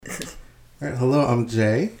All right, hello, I'm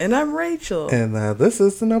Jay. And I'm Rachel. And this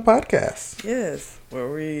is the No Podcast. Yes, where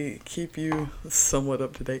we keep you somewhat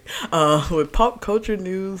up to date with pop culture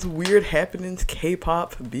news, weird happenings,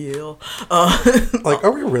 K-pop, BL.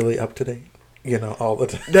 Are we really up to date? All the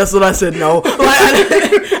time. That's what I said, no.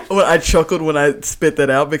 I chuckled when I spit that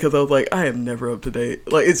out because I was like, I am never up to date.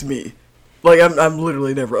 It's me. I'm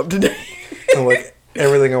literally never up to date. And,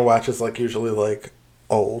 everything I watch is, usually,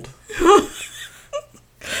 old.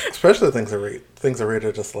 Especially things are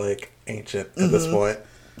rated just, ancient at this point.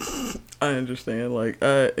 I understand.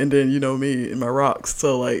 And then, me and my rocks.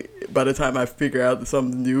 So, by the time I figure out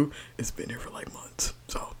something new, it's been here for, months.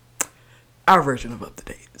 So, our version of up to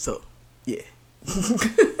date. So, yeah.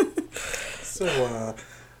 So,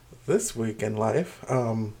 this week in life,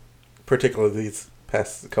 particularly these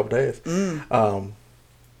past couple days,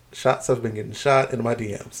 shots have been getting shot in my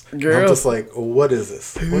DMs. Girl. I'm just what is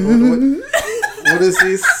this? What is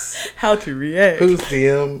this? How to react? Whose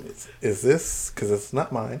DM is this? Because it's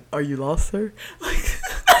not mine. Are you lost, sir?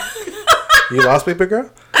 You lost me, big girl?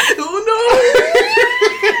 Oh,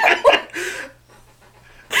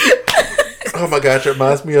 no. Oh, my gosh. It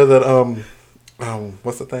reminds me of that,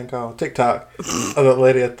 what's the thing called? TikTok. Of that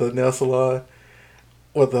lady at the nail salon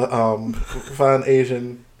with the fine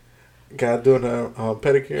Asian guy doing a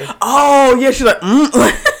pedicure. Oh, yeah. She's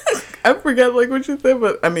I forgot what you said,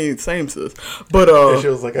 but I mean, same sis. But and she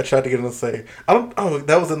was I tried to get him to say,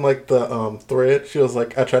 that was in the thread. She was I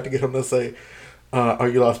tried to get him to say, are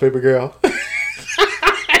you lost, baby girl? No!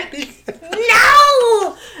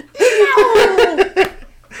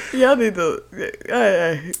 Y'all need to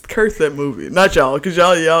I curse that movie. Not y'all, because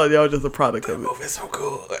y'all just a product of it. That movie's so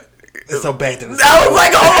good. It's so bad that it's I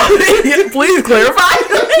was please clarify.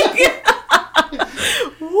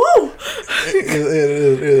 Woo!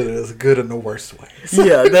 It is good in the worst way.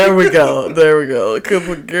 Yeah, there we go.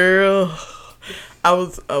 Cause girl, I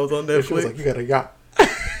was on Netflix. She was you got a yacht. I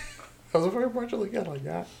was very much you got a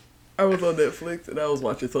yacht. I was on Netflix and I was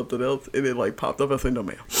watching something else and it popped up. I said, no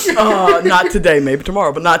ma'am. Not today, maybe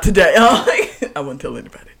tomorrow, but not today. I wouldn't tell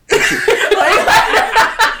anybody.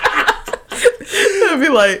 I'd be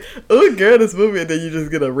oh girl, this movie, and then you just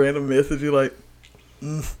get a random message. You're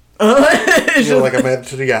I'm added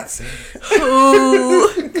to the yacht scene.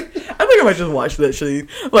 I think I might just watch that shit.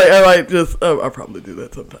 I might just. I'll probably do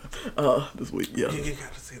that sometime. This week, yeah. You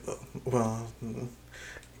gotta see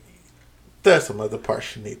there's some other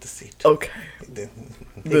parts you need to see too. Okay. Then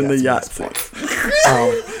the yacht scene.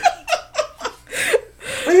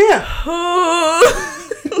 But yeah.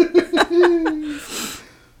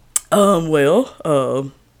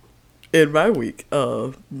 In my week,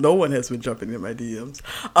 no one has been jumping in my DMs.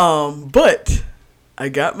 But I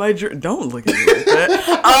got my don't look at me like that.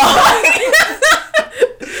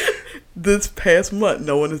 This past month,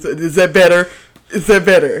 no one is that better? Is that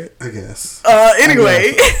better? I guess.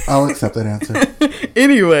 Anyway. I'll accept that answer.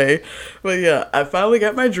 Anyway, but yeah, I finally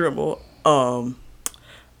got my Dremel.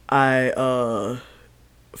 I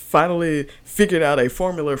finally figured out a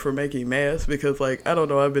formula for making masks because I don't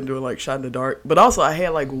know, I've been doing shot in the dark, but also I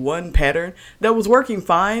had one pattern that was working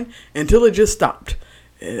fine until it just stopped,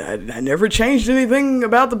 and I never changed anything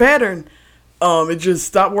about the pattern. It just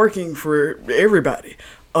stopped working for everybody,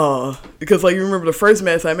 because you remember the first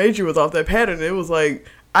mask I made you was off that pattern. It was we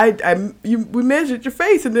measured your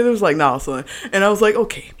face, and then it was nah, son, and I was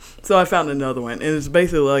okay, so I found another one, and it's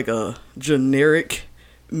basically a generic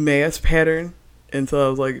mask pattern. And so I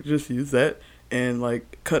was just use that and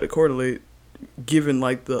cut accordingly, given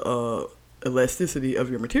the elasticity of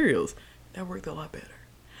your materials. That worked a lot better.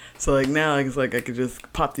 So now it's I could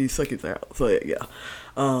just pop these suckers out. So yeah,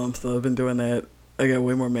 so I've been doing that. I got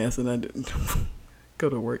way more masks than I did. Go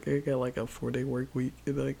to work. I got a 4-day work week,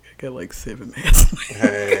 and I got 7 masks.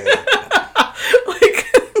 Hey.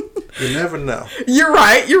 You never know. You're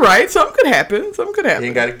right. Something could happen. You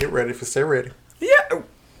ain't got to get ready. Stay ready. Yeah.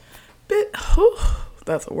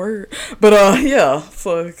 That's a word. But yeah,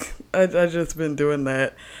 so I just been doing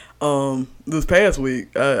that. This past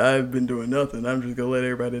week I've been doing nothing. I'm just gonna let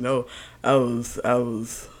everybody know I'm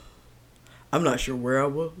not sure where I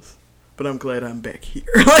was, but I'm glad I'm back here.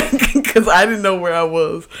 Because I didn't know where I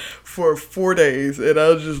was for 4 days, and I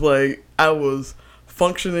was just I was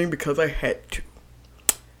functioning because I had to,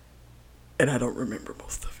 and I don't remember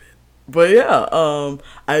most of it. But yeah,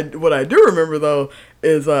 what I do remember though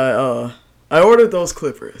is I ordered those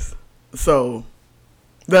clippers, so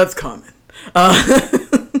that's coming.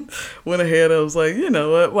 Went ahead, I was you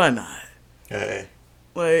know what, why not? Hey.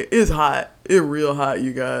 It's hot, it's real hot,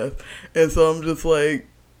 you guys, and so I'm just go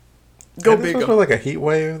big. This was a heat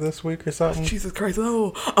wave this week or something. Jesus Christ,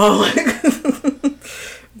 no.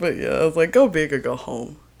 But yeah, I was like, go big or go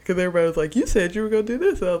home. Because everybody was like, you said you were going to do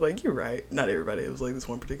this. And I was like, you're right. Not everybody. It was like this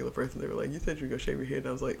one particular person. They were like, you said you were going to shave your head. And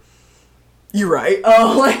I was like, you're right.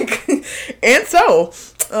 And so,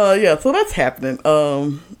 yeah, so that's happening.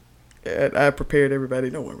 I prepared everybody.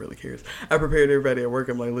 No one really cares. I prepared everybody at work.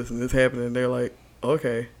 I'm like, listen, this happening. And they're like,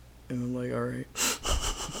 okay. And I'm like, all right.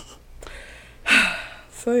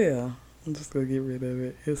 So, yeah. I'm just going to get rid of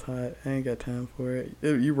it. It's hot. I ain't got time for it.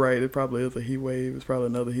 You're right. It probably is a heat wave. It's probably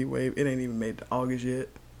another heat wave. It ain't even made to August yet.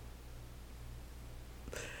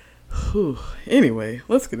 Whew. Anyway,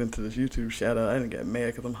 let's get into this YouTube shout out. I didn't get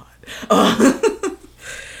mad because I'm hot.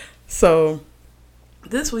 So,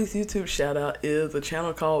 this week's YouTube shout out is a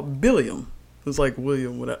channel called Billiam. It's like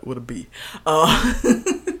William with a B.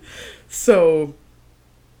 So,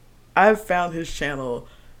 I found his channel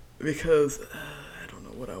because I don't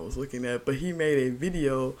know what I was looking at, but he made a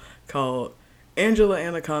video called Angela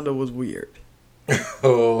Anaconda Was Weird.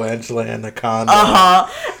 Oh, Angela Anaconda.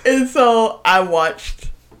 And so I watched.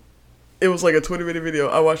 It was like a 20-minute video.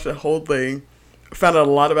 I watched the whole thing. Found out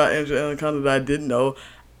a lot about Angela Anaconda that I didn't know.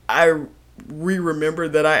 I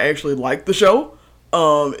remembered that I actually liked the show.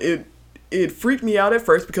 It freaked me out at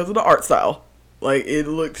first because of the art style. Like it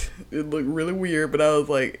looked really weird, but I was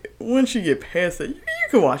like, once you get past it, you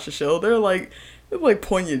can watch the show. They're like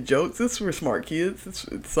poignant jokes. It's for smart kids.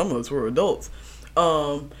 Some of us were adults.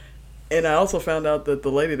 And I also found out that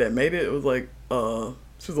the lady that made it was like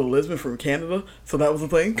she was a lesbian from Canada, so that was the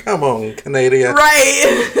thing. Come on, Canadian.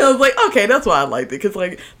 Right. I was like, okay, that's why I liked it. Because,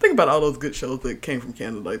 like, think about all those good shows that came from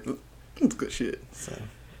Canada. Like, it's good shit. So,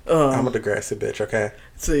 I'm a Degrassi bitch, okay?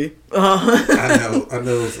 See? I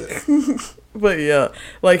know it. But, yeah.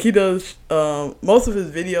 Like, he does, most of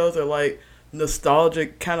his videos are, like,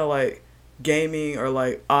 nostalgic, kind of, like, gaming or,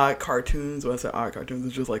 like, odd cartoons. When I say odd cartoons,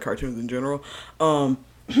 it's just, like, cartoons in general.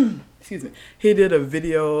 Excuse me. He did a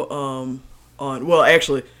video, well,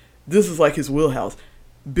 actually, this is like his wheelhouse.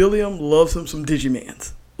 Billiam loves him some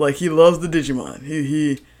Digimans. Like, he loves the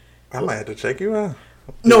Digimon. I might have to check you out.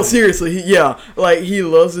 No, seriously, like, he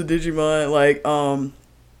loves the Digimon. Like,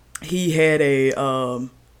 he had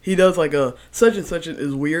he does, like, a such and such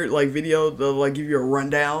is weird, like, video to, like, give you a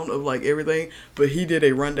rundown of, like, everything. But he did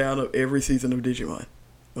a rundown of every season of Digimon.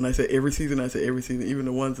 When I say every season, even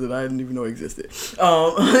the ones that I didn't even know existed.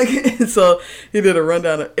 So he did a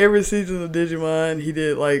rundown of every season of Digimon. He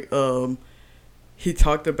did like he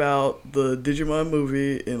talked about the Digimon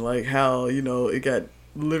movie and like how, you know, it got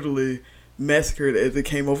literally massacred as it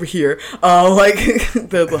came over here.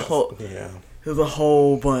 There's a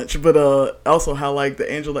whole bunch. But also how like the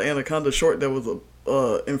Angela Anaconda short that was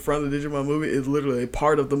in front of the Digimon movie is literally a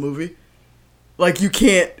part of the movie. Like you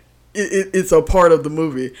can't. It's a part of the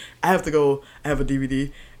movie. I have a DVD,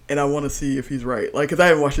 and I want to see if he's right. Like, because I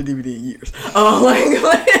haven't watched a DVD in years.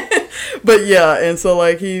 But yeah, and so,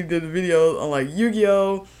 like, he did videos on, like,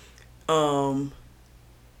 Yu-Gi-Oh! And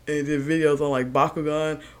he did videos on, like,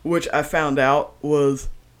 Bakugan, which I found out was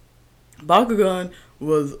Bakugan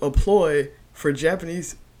was a ploy for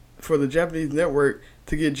the Japanese network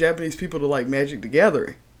to get Japanese people to like Magic the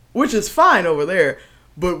Gathering, which is fine over there.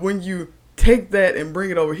 But when you take that and bring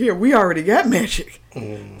it over here, we already got Magic.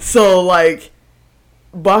 So like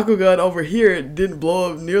Bakugan over here didn't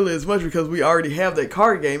blow up nearly as much because we already have that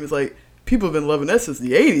card game. It's like people have been loving that since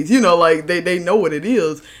the 80s, you know, like they know what it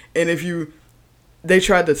is. And they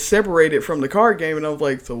tried to separate it from the card game, and I was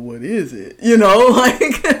like, so what is it, you know? Like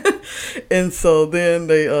and so then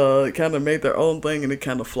they kind of made their own thing, and it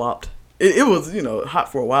kind of flopped. It was, you know,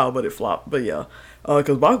 hot for a while, but it flopped. But yeah,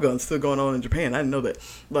 because Bakugan's still going on in Japan. I didn't know that.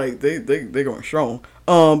 Like, they going strong.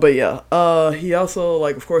 But yeah, he also,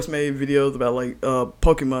 like, of course, made videos about, like,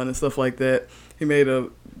 Pokemon and stuff like that. He made a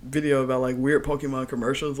video about, like, weird Pokemon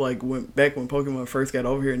commercials, like, back when Pokemon first got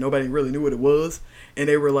over here, nobody really knew what it was, and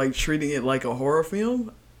they were, like, treating it like a horror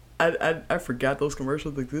film. I forgot those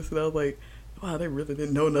commercials existed. I was like, wow, they really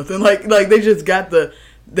didn't know nothing. Like they just got the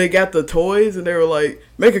toys, and they were like,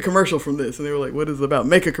 make a commercial from this, and they were like, what is it about?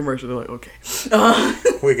 Make a commercial. They're like, okay,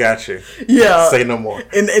 we got you. Yeah, say no more.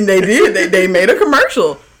 And they did. They made a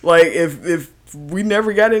commercial. Like if we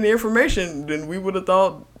never got any information, then we would have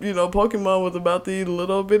thought, you know, Pokemon was about the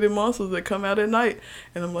little bitty monsters that come out at night.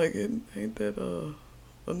 And I'm like, ain't that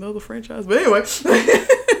another franchise? But anyway,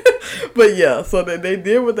 but yeah, so they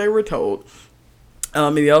did what they were told.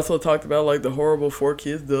 And he also talked about, like, the horrible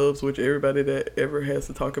 4Kids dubs, which everybody that ever has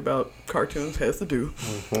to talk about cartoons has to do.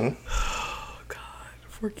 Mm-hmm. Oh, God.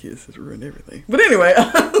 4Kids has ruined everything. But anyway,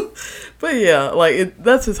 but yeah, like,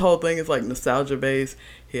 that's his whole thing. It's, like, nostalgia-based.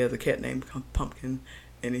 He has a cat named Pumpkin,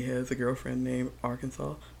 and he has a girlfriend named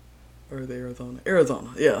Arkansas. Or the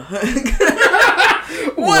Arizona, yeah.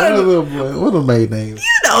 What are the maid names?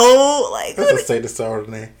 You know, like Let's just say the sort of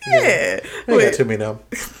name. yeah. I got too many of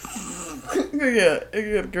them. Yeah,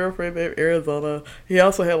 he had a girlfriend named Arizona. He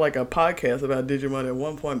also had like a podcast about Digimon at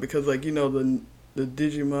one point because, like, you know, the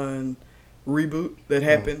Digimon reboot that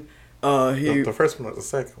happened. The first one or the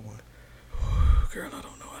second one? Girl, I don't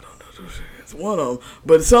know. It's one of them.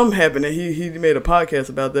 But something happened and he made a podcast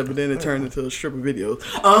about that, but then it turned into a strip of videos.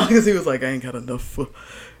 Because he was like, I ain't got enough.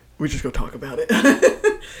 We just go talk about it.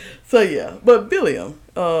 So, yeah. But Billiam,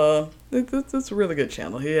 it's a really good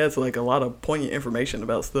channel. He has like a lot of poignant information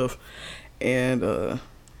about stuff. And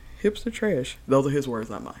hipster trash. Those are his words,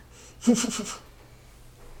 not mine.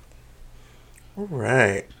 All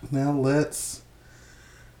right. Now let's...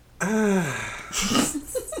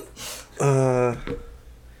 $1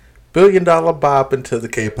 billion bop into the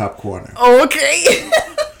K-pop corner. Okay.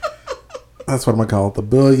 That's what I'm going to call it. The $1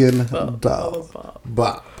 billion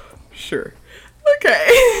bop. Sure. Okay.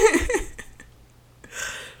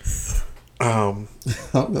 I'm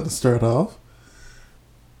going to start off.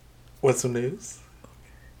 What's some news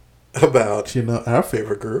about, our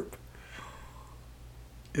favorite group?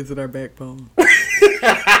 Is it our backbone?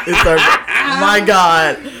 It's our... My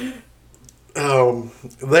God.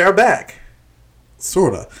 They're back.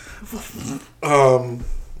 Sorta.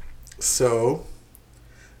 So,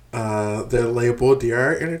 their label,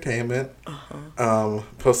 DR Entertainment,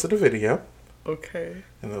 posted a video. Okay.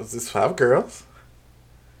 And it was just 5 girls.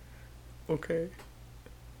 Okay.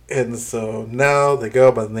 And so now they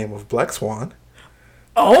go by the name of Black Swan.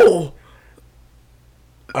 Oh!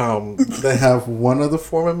 They have one of the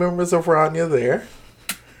former members of Rania there.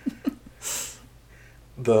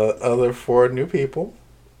 The other 4 new people.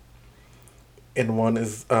 And one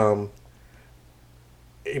is a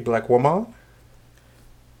black woman.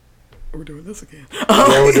 We're doing this again.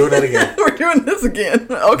 Yeah, we're doing that again. We're doing this again.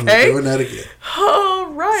 Okay. We're doing that again. All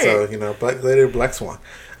right. So, Black Lady, Black Swan.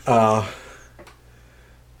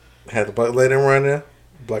 Had the Black Lady in Rania,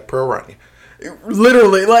 Black Pearl Rania.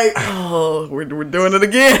 Literally, like, we're doing it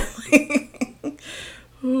again.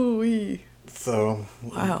 Ooh-wee. So.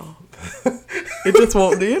 Wow. It just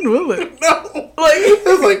won't end, will it? No.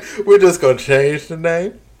 It's like, we're just going to change the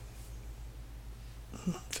name.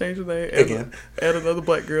 Change the name. Again. Add another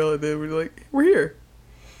black girl, and then we're like, we're here.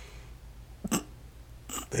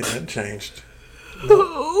 They didn't changed.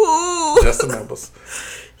 No. Just the members.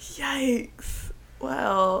 Yikes.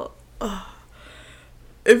 Wow.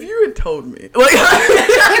 If you had told me, like, because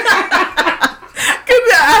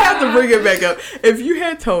I have to bring it back up. If you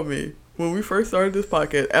had told me when we first started this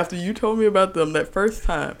podcast, after you told me about them that first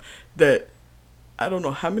time, that I don't know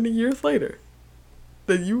how many years later,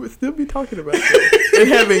 that you would still be talking about them and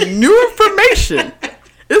having new information.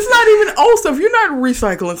 It's not even old stuff. You're not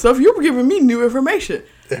recycling stuff. You're giving me new information.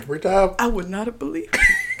 Every time. I would not have believed you.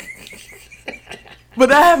 But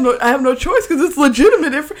I have no choice because it's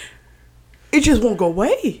legitimate. It just won't go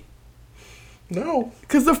away. No.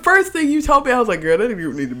 Because the first thing you told me, I was like, girl, they didn't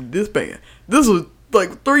even need to be disbanded. This was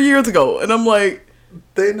like 3 years ago. And I'm like,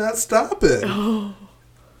 they not stopping. Oh.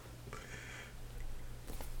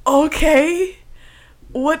 Okay.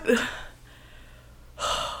 What?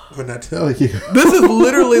 When I tell you. This is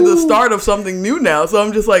literally the start of something new now. So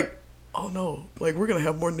I'm just like, oh no. Like, we're going to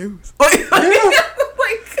have more news. Like, yeah.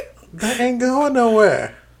 That ain't going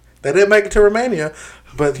nowhere. They didn't make it to Romania,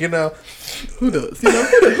 but who does? Who does?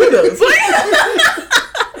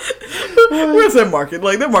 Where's that market?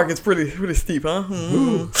 Like, that market's pretty steep, huh?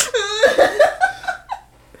 Mm.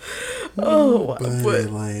 Oh, but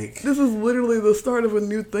like, this is literally the start of a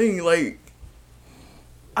new thing. Like,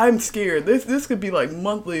 I'm scared. This could be like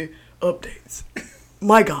monthly updates.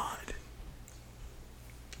 My God.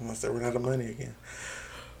 Unless they run out of money again.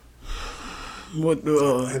 What?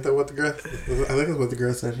 Ain't that what the girl? I think it's what the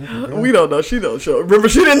girl said. We don't know. She don't show. Remember,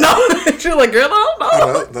 she didn't know. She was like, "Girl, I don't know."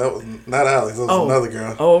 No, that was not Alex. That was another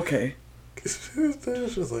girl. Oh, okay. She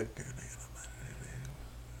was like,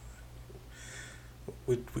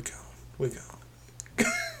 "We gone."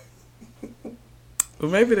 Well,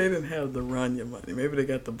 maybe they didn't have the Rania money. Maybe they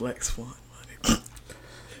got the Black Swan money.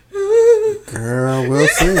 Girl, we'll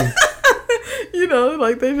see.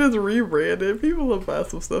 Like they just rebranded. People will buy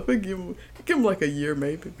some stuff and give them like a year,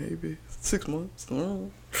 maybe 6 months.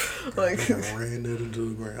 Like ran that into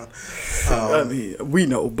the ground. I mean, we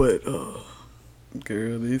know, but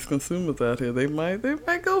girl, these consumers out here, they might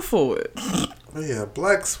go for it. Yeah,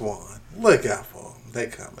 Black Swan. Look out for them. They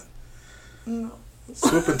coming. No.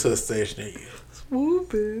 Swooping to the station near you.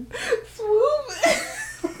 Swooping.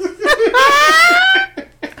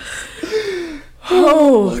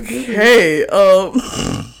 Okay.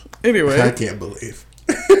 Anyway. I can't believe.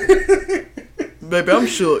 baby, I'm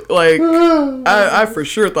shook. Like, I for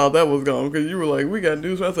sure thought that was gone because you were like, we got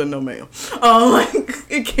news. I said, no, ma'am. Like,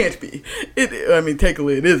 it can't be. I mean,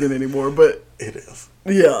 technically it isn't anymore, but it is.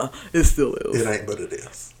 Yeah, it still is. It ain't, but it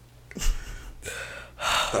is.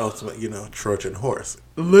 The ultimate, Trojan horse.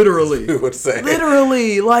 Literally. You would say.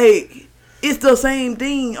 Literally, like, it's the same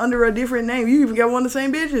thing under a different name. You even got one of the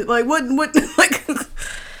same bitches. Like, what, like.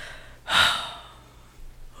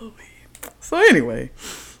 So, anyway.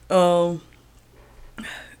 Our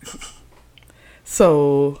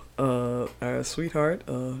sweetheart,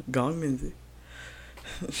 Gong Minzy,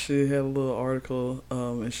 she had a little article,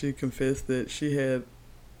 and she confessed that she had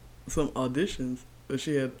some auditions, but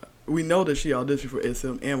we know that she auditioned for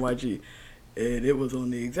SM and YG, and it was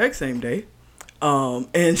on the exact same day.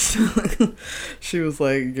 And she was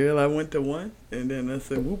like, girl, I went to one, and then I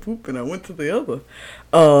said, whoop, whoop, and I went to the other.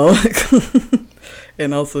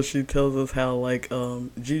 And also she tells us how, like,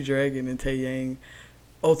 G-Dragon and Taeyang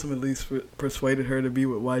ultimately persuaded her to be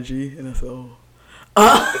with YG, and I said, oh.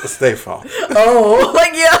 It's their fault. Oh,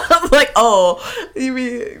 like, yeah, I was like, oh, you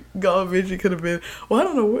mean God, Minzy could have been, well, I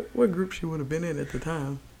don't know what group she would have been in at the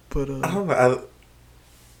time, but, I don't know,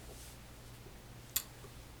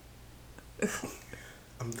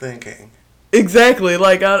 I'm thinking. Exactly,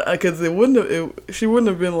 like, because she wouldn't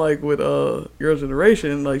have been, like, with, Girl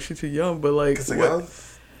Generation, like, she's too young, but, like, I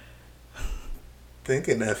was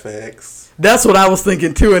thinking FX. That's what I was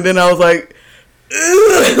thinking, too, and then I was like,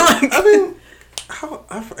 I mean,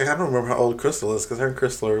 I don't remember how old Crystal is, because her and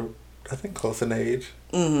Crystal are, I think, close in age.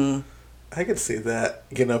 Mm-hmm. I could see that,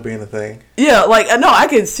 being a thing. Yeah, like, no, I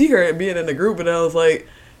could see her being in the group, but I was like,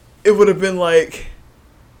 it would have been, like,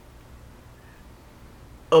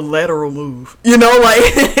 a lateral move,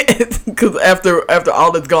 like, because after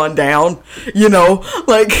all that's gone down,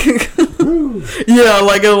 like, yeah,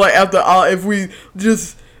 like after all, if we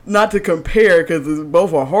just, not to compare, because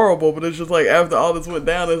both are horrible, but it's just like, after all this went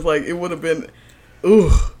down, it's like, it would have been, ooh,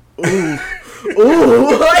 like,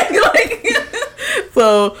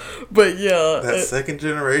 so, but yeah. That second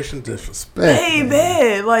generation disrespect. Hey,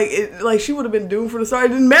 man, like, she would have been doomed for the start.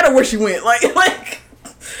 It didn't matter where she went, like,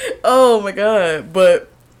 oh my God, but,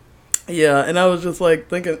 yeah, and I was just, like,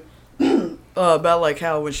 thinking about, like,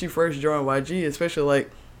 how when she first joined YG, especially, like,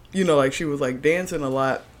 like, she was, like, dancing a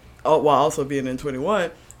lot while also being in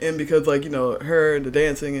 21, and because, like, her and the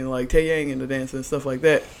dancing and, like, Taeyang and the dancing and stuff like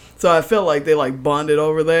that, so I felt like they, like, bonded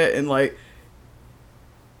over that, and, like,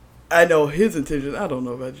 I know his intentions. I don't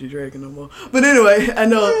know about G-Dragon no more. But anyway, I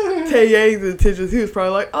know Taeyang's intentions. He was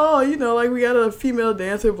probably like, oh, like, we got a female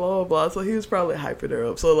dancer, blah, blah, blah, so he was probably hyping her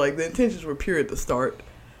up. So, like, the intentions were pure at the start.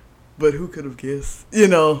 But who could have guessed?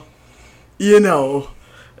 I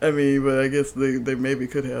mean, but I guess they maybe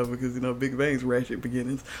could have because, Big Bang's ratchet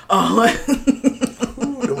beginnings.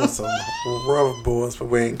 There was some rough boys, but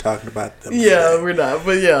we ain't talking about them. Yeah, today. We're not.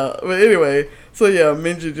 But yeah, but anyway, so yeah,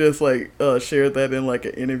 Minzy just, like, shared that in, like,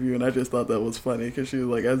 an interview, and I just thought that was funny because she was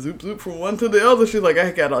like, I zoop from one to the other. She's like, I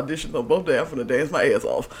got auditions on both days. I'm going to dance my ass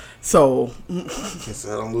off. So. You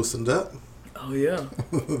said I'm loosened up. Oh, yeah.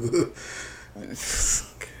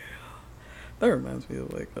 That reminds me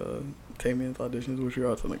of, like, Taemin's auditions, which we're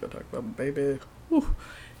also not going to talk about, baby. Whew.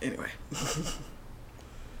 Anyway.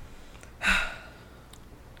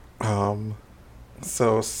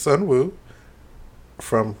 So Sunwoo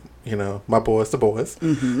from, My Boys the Boys,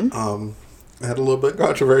 mm-hmm. Had a little bit of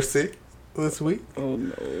controversy this week. Oh,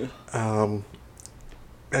 no.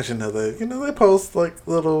 As you know, they post, like,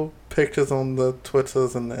 little pictures on the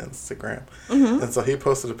Twitters and the Instagram. Mm-hmm. And so he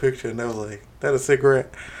posted a picture, and they were like, that a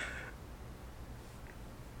cigarette?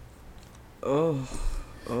 Oh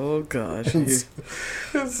gosh. And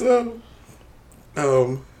so,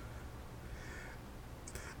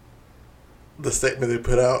 the statement they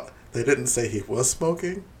put out, they didn't say he was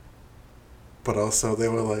smoking, but also they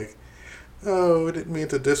were like, oh, we didn't mean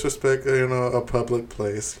to disrespect, a public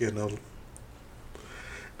place,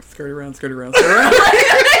 Skirt around. Skirt around.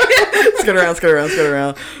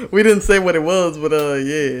 We didn't say what it was, but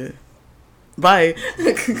yeah. Bye.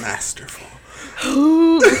 Masterful. I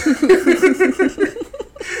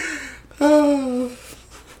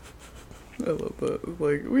love that. It's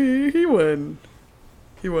like, he won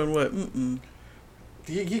what? Mm-mm.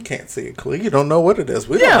 You can't see it clear. You don't know what it is.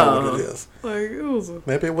 We don't know what it is. Like,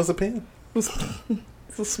 maybe it was a pen. It's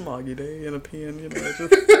a smoggy day and a pen, just,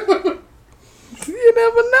 you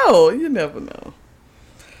never know.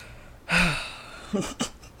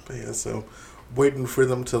 But yeah, so waiting for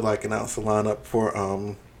them to, like, announce the lineup for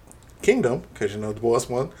Kingdom, because the boys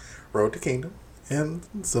won Road to Kingdom, and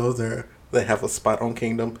so they have a spot on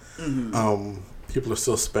Kingdom. Mm-hmm. People are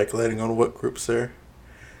still speculating on what groups they're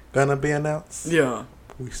gonna be announced. Yeah.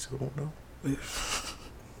 We still don't know.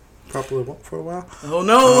 Probably won't for a while. Oh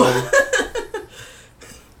no.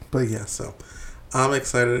 But yeah, so I'm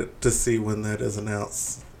excited to see when that is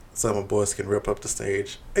announced. So my boys can rip up the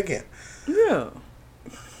stage again. Yeah.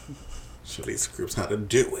 Show these groups how to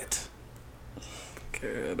do it.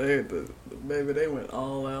 Yeah, they went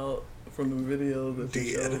all out from the videos that they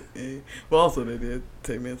Did. showed. Well, also they did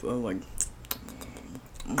take me. So I'm like,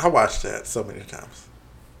 I watched that so many times.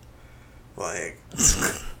 Like,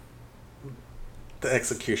 the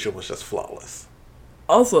execution was just flawless.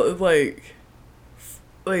 also it's like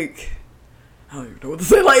I don't even know what to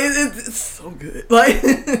say. Like it's so good. Like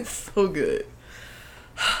it's so good.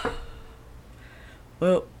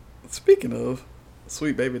 Well, speaking of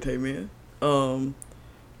Sweet Baby Tay-Man,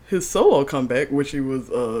 his solo comeback, which he was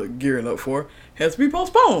gearing up for, has to be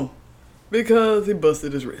postponed because he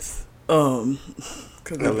busted his wrist.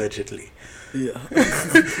 Allegedly. Yeah.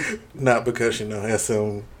 Not because,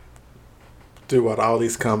 SM do all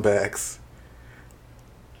these comebacks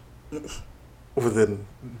within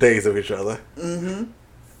days of each other. Mm-hmm.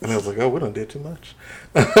 And I was like, oh, we done did too much.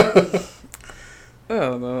 I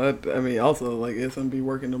don't know. I mean, also, like, SM be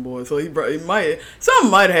working the boys. So something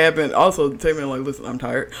might happen. Also, Tay-Man, like, listen, I'm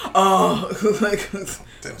tired. Like,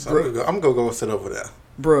 Damn, so I'm going to go sit over there.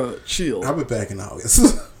 Bruh, chill. I'll be back in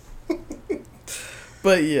August.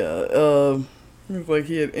 But yeah, it's like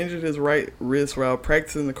he had injured his right wrist while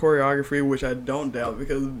practicing the choreography, which I don't doubt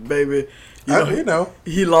because, baby,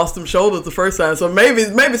 he lost them shoulders the first time. So maybe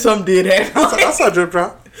something did happen. I saw Drip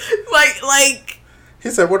Drop. Like. He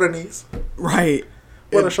said, what are knees? Right.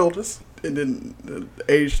 What are shoulders? And then the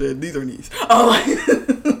age said, these are knees.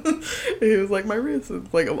 He was like, my wrist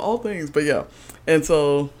is like, of all things. But yeah. And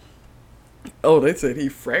so, they said he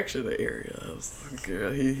fractured the area. I was like,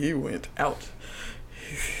 yeah, he went out.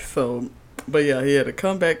 So, but yeah, he had a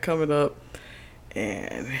comeback coming up.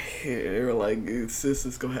 And they were like, sis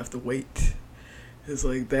is going to have to wait. It's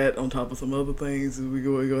like that on top of some other things. We're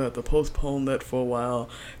going to have to postpone that for a while.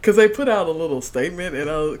 Because they put out a little statement. And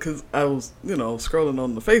I was, scrolling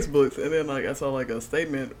on the Facebooks. And then, like, I saw, like, a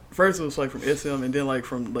statement. First it was, like, from SM. And then, like,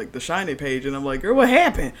 from, like, the Shiny page. And I'm like, girl, what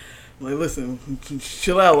happened? I'm like, listen,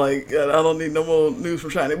 chill out. Like, I don't need no more news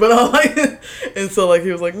from Shiny. But I'm like, and so, like,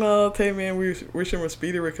 he was like, no, Tay-Man, we wish him a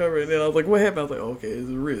speedy recovery. And then I was like, what happened? I was like, okay, it's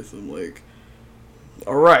a wrist. I'm like,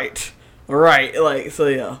 all right. Like, so,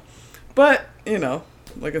 yeah. But,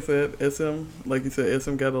 like I said, SM, like you said,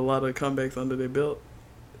 SM got a lot of comebacks under their belt.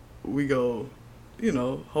 We go,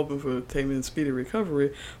 hoping for Tay-Man's speedy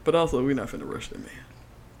recovery. But also, we're not finna rush that man.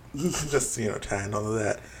 Just, tying on to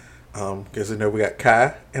that. Because, we got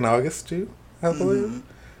Kai in August, too, I believe. Mm-hmm.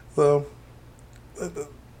 So,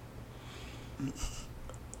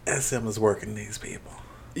 SM is working these people.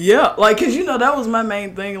 Yeah, like, because, that was my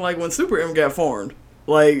main thing, like, when Super M got formed.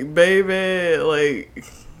 Like, baby, like,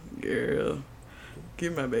 girl,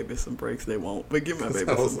 give my baby some breaks. They won't, but give my baby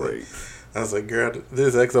some breaks. I was like, girl,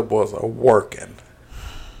 these EXO boys are working.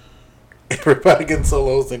 Everybody getting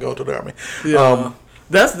solos and go to the army. Yeah.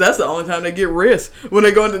 That's the only time they get rest. When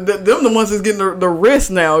they go into them, the ones that's getting the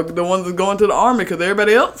rest now, the ones that's going to the army, because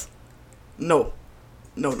everybody else, no.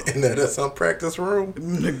 And that's on practice room.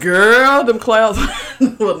 Girl, them clouds.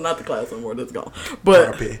 Well, not the clouds anymore. That's gone.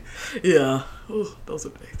 But RP. Yeah, ooh, those are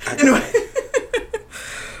days. Anyway,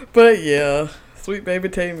 but yeah, Sweet Baby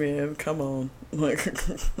Tay-Man, come on, like.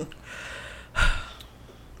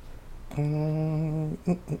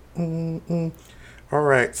 All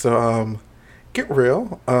right, so Get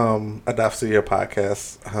Real, a Dive Studio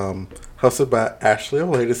podcast, hosted by Ashley of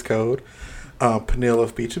Latest Code, Peniel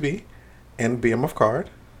of B2B, and BM of Card,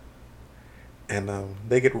 and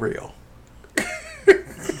they get real.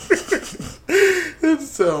 And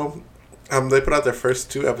so, they put out their first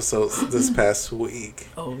 2 episodes this past week.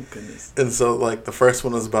 Oh goodness! And so, like, the first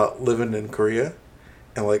one was about living in Korea,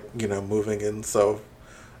 and moving in. So,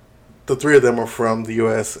 the 3 of them are from the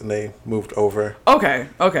U.S. and they moved over. Okay.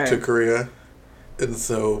 To Korea. And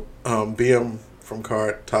so, BM from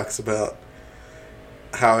Card talks about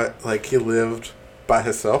how he lived by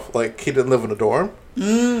himself. Like, he didn't live in a dorm.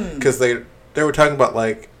 Because they were talking about,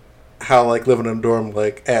 how, living in a dorm,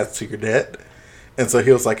 adds to your debt. And so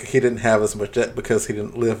he was like, he didn't have as much debt because he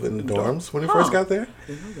didn't live in the dorms when he first got there.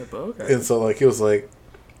 Didn't know that, but okay. And so, he was like,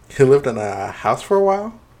 he lived in a house for a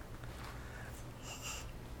while.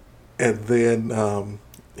 And then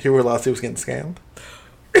he realized he was getting scammed.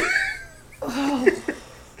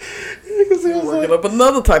 Because he was working up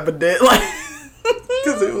another type of debt,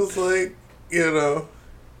 because it was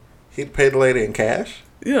he'd pay the lady in cash.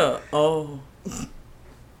 Yeah. Oh.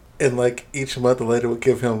 And each month the lady would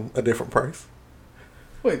give him a different price.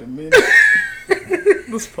 Wait a minute.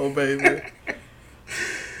 This poor baby.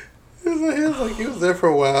 He was there for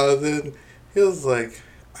a while, and then he was like,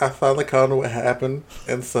 I finally caught on what happened,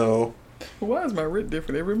 and so. Why is my rent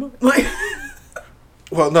different every month? Like.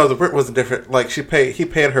 Well, no, the rent wasn't different. Like he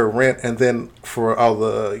paid her rent, and then for all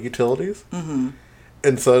the utilities,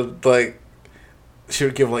 and so like she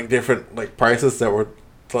would give like different like prices that were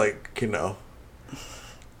like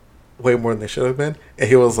way more than they should have been. And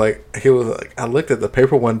he was like, I looked at the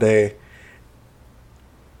paper one day,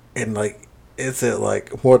 and like it said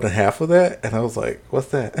like more than half of that, and I was like, what's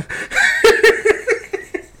that?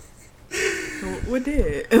 What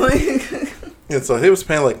did? And so he was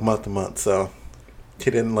paying like month to month, so. He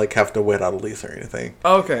didn't like have to wait out a lease or anything.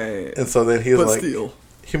 Okay. And so then he was still.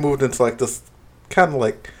 He moved into like this kind of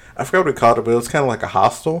like, I forgot what he called it, but it was kind of like a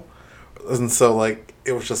hostel. And so like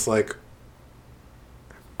it was just like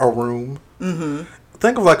a room. Mm-hmm.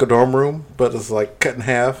 Think of like a dorm room, but it's like cut in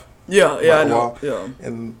half. Yeah, I know. Wall. Yeah.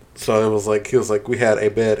 And so it was like, he was like, we had a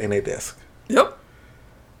bed and a desk. Yep.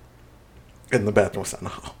 And the bathroom was in the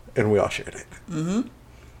hall, and we all shared it. Mm-hmm.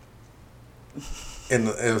 And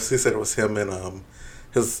he said it was him and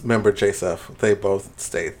his member, J-Seth, they both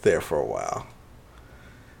stayed there for a while.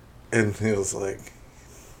 And he was like,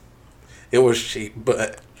 it was cheap,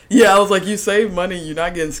 but... Yeah, I was like, you save money, you're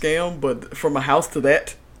not getting scammed, but from a house to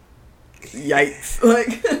that, yikes.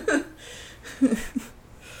 Like,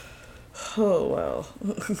 oh, wow.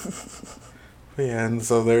 Yeah, and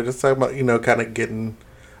so they're just talking about, kind of getting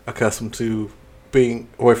accustomed to being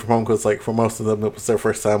away from home, because like for most of them it was their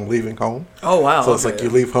first time leaving home. Oh wow. So it's like you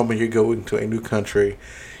leave home and you go into a new country,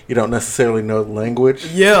 you don't necessarily know the language,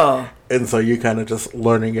 and so you're kind of just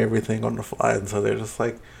learning everything on the fly. And so they're just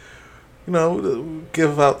like,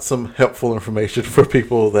 give out some helpful information for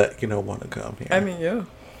people that want to come here. I mean, yeah,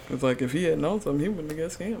 it's like if he had known something, he wouldn't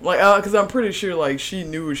have got scammed. Like, because I'm pretty sure like she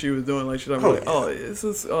knew what she was doing. Like she's like, oh, this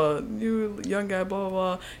is you young guy, blah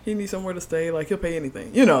blah blah. He needs somewhere to stay. Like he'll pay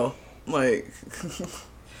anything, Like,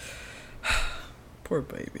 poor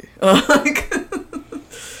baby.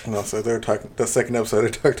 So they're talking. The second episode, they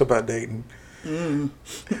talked about dating, and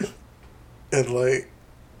like,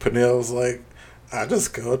 Peniel was like, "I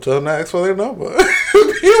just go to an ex for their number."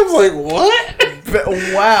 He was like, "What?"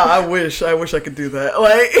 Wow, I wish I could do that.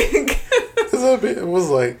 Like, it was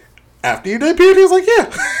like, after you did puberty, he was like, "Yeah."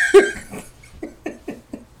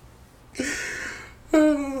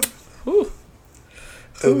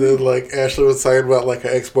 And then, like, Ashley was talking about, like, her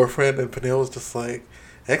ex-boyfriend, and Peniel was just like,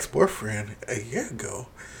 ex-boyfriend? A year ago?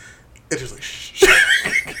 And she was like, shh.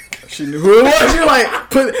 She knew who it was. She, like,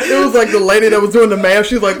 it was, like, the lady that was doing the math.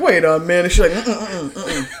 She was like, wait a minute. She's like,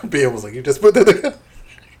 Bia was like, you just put that together?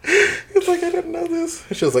 He's like, I didn't know this.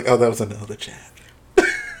 And she was like, oh, that was another chat.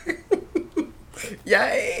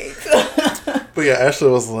 Yikes. But, yeah,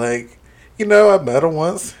 Ashley was like, I met him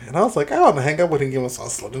once. And I was like, I want to hang out with him. So I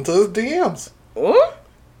slid into his DMs. What?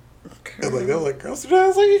 Okay. And like, I was like, girl, she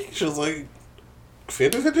was like,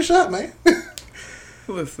 50-50 shot, man.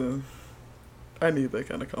 Listen, I need that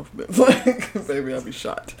kind of confidence. Like, baby, I'll be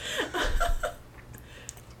shot.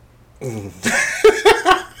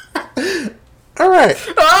 All right.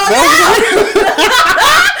 Oh,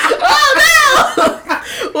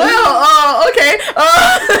 no! Well, okay. All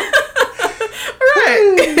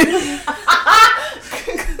right.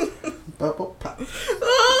 Bubble pop.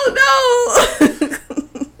 Oh, no!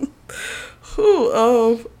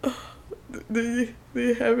 Do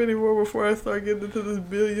you have any more before I start getting into this 1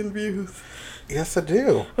 billion views? Yes, I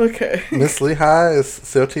do. Okay. Miss Lehigh is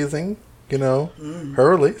still teasing, her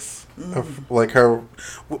release of like her.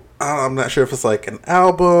 I'm not sure if it's like an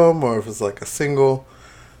album or if it's like a single,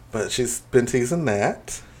 but she's been teasing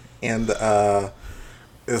that, and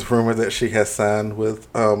it's rumored that she has signed with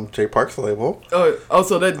Jay Park's label. Oh,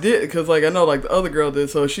 so that did, because like I know like the other girl did,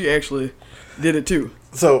 so she actually did it too.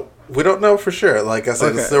 So we don't know for sure. Like I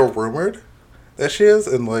said, It's still rumored that she is,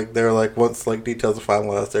 and like they're like once like details are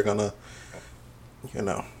finalized, they're gonna,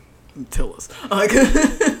 tell us.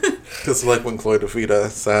 Because like when Chloe DeVita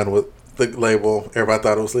signed with the label, everybody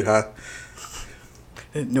thought it was Lehigh.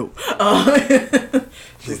 No.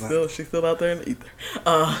 She's still out there in the ether.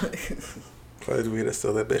 Chloe DeVita's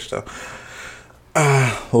still that bitch though.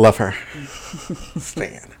 Love her.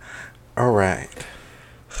 Stan. All right.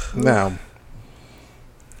 Now,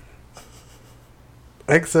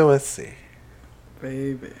 XOSC.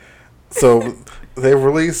 Baby. So they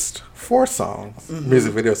released 4 songs,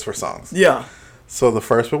 music videos for songs. Yeah. So the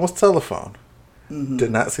first one was Telephone.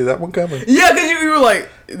 Did not see that one coming. Yeah, because you were like,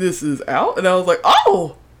 this is out? And I was like,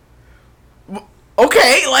 oh,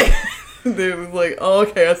 okay. Like, they was like, oh,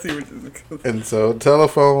 okay, I see what you're doing. And so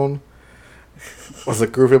Telephone was a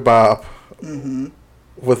Groovy Bob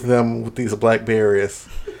with them with these Blackberries,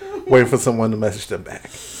 waiting for someone to message them back.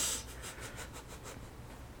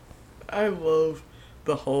 I love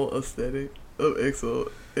the whole aesthetic of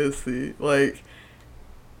EXO-SC. Like,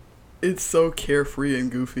 it's so carefree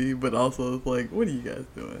and goofy, but also it's like, what are you guys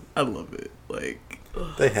doing? I love it. Like,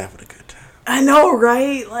 they having a good time. I know,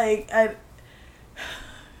 right? Like,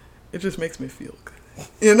 it just makes me feel good.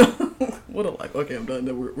 You know? What a life. Okay, I'm done.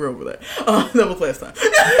 We're over that. That was last time.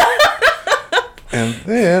 And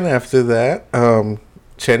then after that,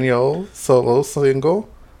 Chanyeol solo single,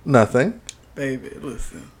 Nothing. Baby,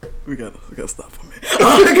 listen, we gotta stop for a minute.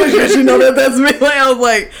 Because you know that's me. Like, I was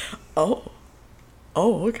like, oh,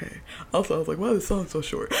 okay. Also, I was like, why is this song so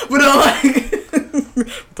short? But we'll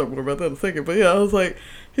talk more about that in a second. But yeah, I was like,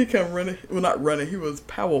 he came running. Well, not running. He was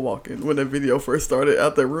power walking when that video first started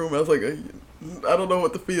out that room. I was like, I don't know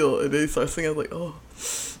what to feel. And then he started singing. I was like, oh,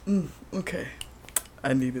 okay.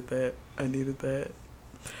 I needed that. And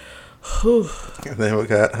then we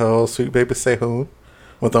got her sweet baby Sehun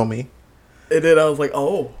with On Me. And then I was like,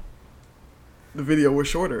 oh, the video was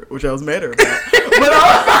shorter, which I was madder about. But I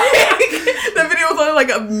was like, the video was only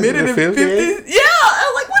like a minute and 50. Yeah,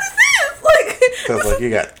 I was like, what is this? Like, I was like, you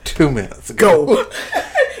got 2 minutes to go.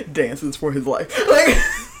 Dances for his life. Like,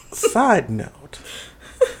 side note,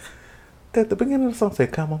 did the beginning of the song say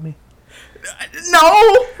 "Come on Me"? No,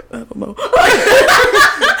 I don't know.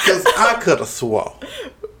 Because I could have swore.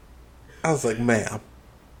 I was like, ma'am.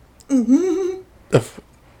 Mm-hmm.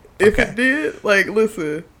 If it did, like,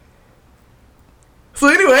 listen. So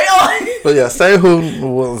anyway, but yeah,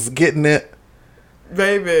 Sehun was getting it.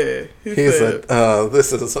 Baby, he said,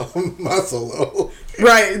 "This is my solo."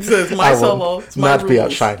 Right, it says my solo. It's my not rules. Be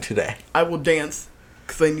outshined today. I will dance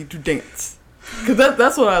because I need to dance. Because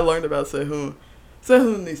that's what I learned about Sehun.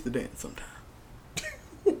 Sehun needs to dance sometime.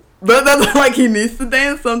 But that's like he needs to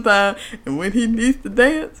dance sometime, and when he needs to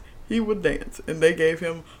dance, he will dance. And they gave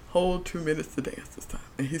him whole 2 minutes to dance this time,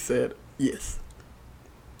 and he said yes.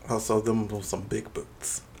 Also, them were some big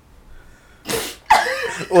boots.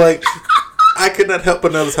 Like, I could not help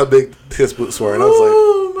but notice how big his boots were, and I was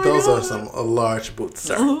like, "Those are some large boots,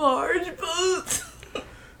 sir." Large boots.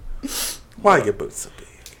 Why are your boots so big?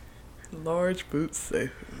 Large boots,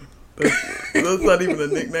 say. That's not even a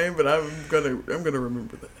nickname, but I'm gonna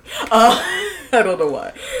remember that. I don't know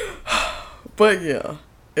why, but yeah.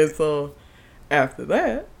 And so after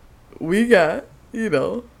that, we got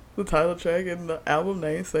the title track and the album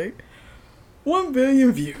namesake, 1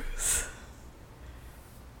 billion views.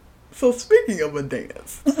 So speaking of a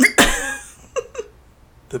dance,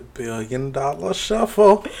 the $1 billion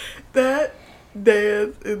shuffle. That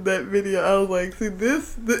dance in that video, I was like, see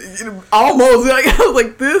this almost like I was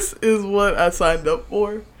like, this is what I signed up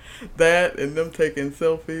for. That and them taking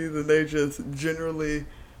selfies and they just generally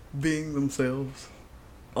being themselves.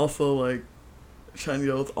 Also, like,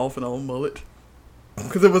 Chanyeol's off and on mullet.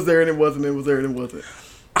 Because it was there and it wasn't, it was there and it wasn't.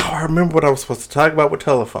 Oh, I remember what I was supposed to talk about with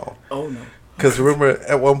telephone. Oh, no. Because remember,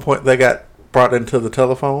 at one point, they got brought into the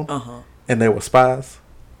telephone. And they were spies.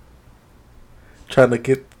 Trying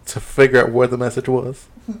to figure out where the message was.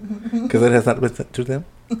 Because it has not been sent to them.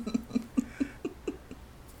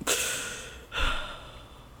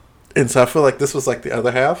 And so I feel like this was like the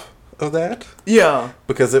other half of that. Yeah.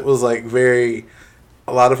 Because it was like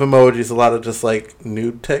a lot of emojis, a lot of just like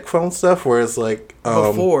new tech phone stuff, whereas like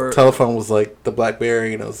before telephone was like the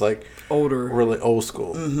BlackBerry and it was like older, really old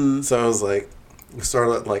school. Mm-hmm. So it was like we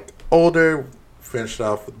started like older, finished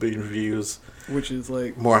off with big reviews, which is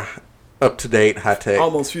like more up to date, high tech,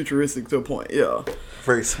 almost futuristic to a point. Yeah,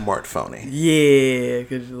 very smartphony. Yeah,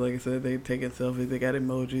 because like I said, they taking selfies, they got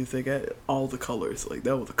emojis, they got all the colors. Like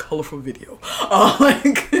that was a colorful video.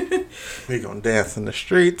 We gonna dance in the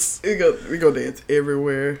streets. We go dance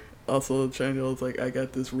everywhere. Also, Chanyeol's like, I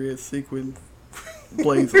got this red sequin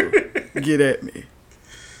blazer. Get at me,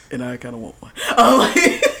 and I kind of want one.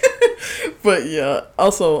 But yeah,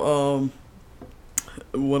 also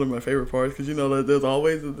one of my favorite parts, because that there's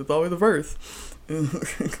always a verse.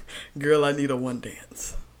 Girl, I need a one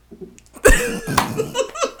dance.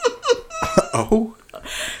 Oh.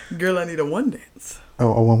 Girl, I need a one dance.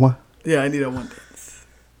 Oh, a one what? Yeah, I need a one dance.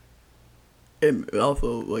 And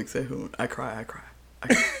also, like, Sehun, I cry.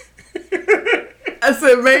 I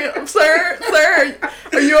said, ma'am, sir,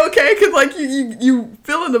 are you okay? Because, like, you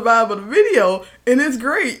feeling the vibe of the video, and it's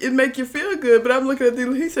great. It make you feel good. But I'm looking at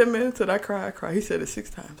he said, man, I cry. He said it 6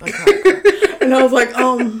 times. I cry. And I was like,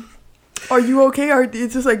 are you okay? Or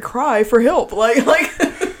it's just like, cry for help. Like,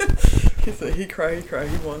 he said he cried.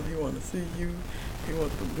 He want to see you. He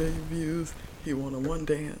want the 1 billion views. He want a one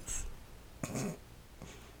dance.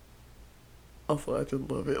 Also, I just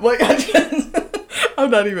love it. Like, I'm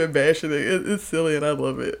not even bashing it. It's silly and I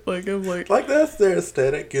love it. Like, I'm like that's their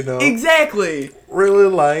aesthetic, you know. Exactly. Really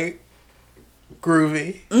light,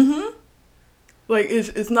 groovy. Mm-hmm. Like,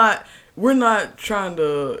 it's not. We're not trying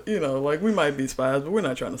to, you know, like, we might be spies, but we're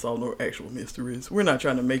not trying to solve no actual mysteries. We're not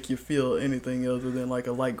trying to make you feel anything other than, like,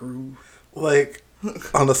 a light groove. Like,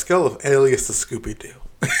 on a scale of Alias to Scooby-Doo.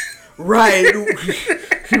 Right.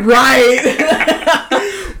 Right.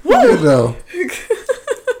 You know.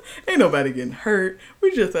 Ain't nobody getting hurt.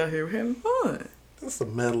 We just out here having fun. That's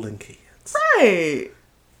some meddling kids. Right.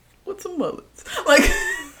 With some mullets. Like,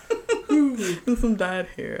 and some dyed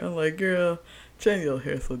hair. I'm like, girl, change your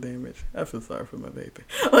hair so damaged. I feel sorry for my baby.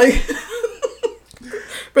 Like,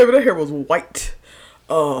 baby, that hair was white.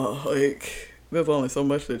 Like, there's only so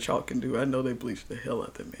much that chalk can do. I know they bleached the hell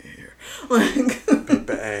out that man hair. Like,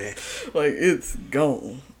 bad. Like, it's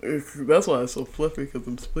gone. That's why it's so fluffy, because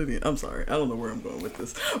I'm splitting. I'm sorry. I don't know where I'm going with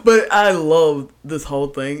this. But I love this whole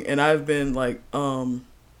thing. And I've been, like,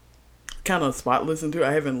 kind of spot listening to.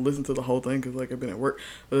 I haven't listened to the whole thing because, like, I've been at work.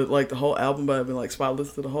 But, like, the whole album, but I've been, like, spot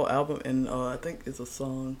listening to the whole album. And I think it's a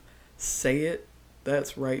song, Say It.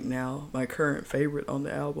 That's right now my current favorite on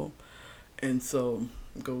the album. And so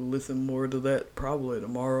go listen more to that probably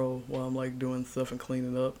tomorrow while I'm, like, doing stuff and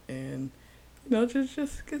cleaning up. And, you know, just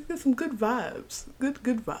get some good vibes. Good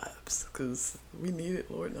vibes. Because we need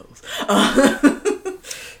it, Lord knows.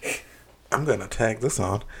 I'm going to tag this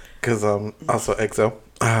on because also EXO.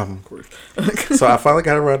 Of course. So I finally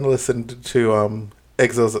got around to listen to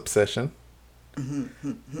EXO's Obsession.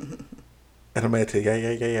 Mm-hmm. And I made it to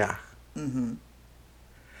Yeah. Mm-hmm.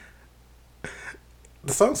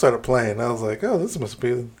 The song started playing. I was like, oh, this must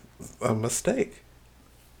be a mistake.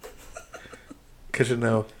 Because, you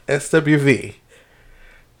know, SWV.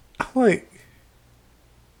 I'm like,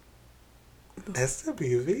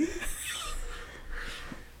 SWV?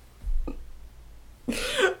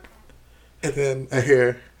 And then I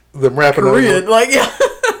hear them rapping Korean, like, yeah.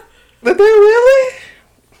 Did they really?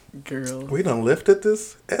 Girl. We done lifted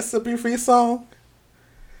this SWV song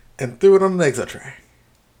and threw it on the EXO track.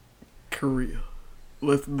 Korea.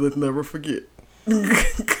 Let's never forget.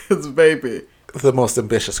 Because, baby. The most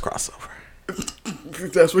ambitious crossover.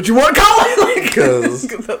 That's what you want to call it? Because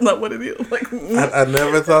Because that's not what it is. Like, I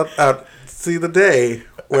never thought I'd see the day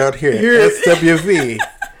where I'd hear Hear it. SWV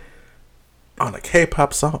on a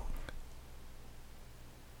K-pop song.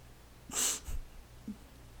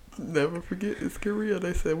 never forget, it's Korea.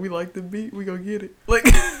 They said, we like the beat, we gonna get it. Like,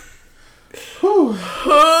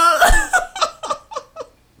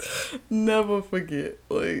 never forget.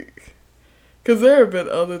 Like, because there have been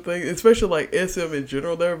other things, especially like SM in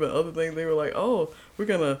general, there have been other things they were like, oh, we're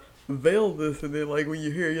gonna veil this, and then like when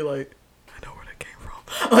you hear it, you're like, I know where that came from.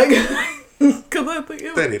 Like, because I think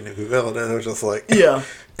it They was, didn't even veil it. They were just like, yeah.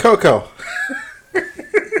 Coco.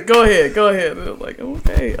 Go ahead. And it was like,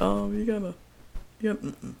 okay, you gotta.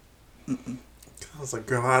 I was like,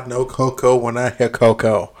 girl, I know Coco when I hear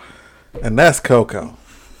Coco. And that's Coco.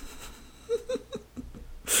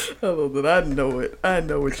 I love that. I know it. I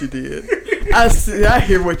know what you did. I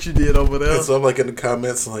hear what you did over there. And so I'm like in the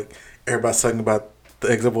comments, like, everybody's talking about the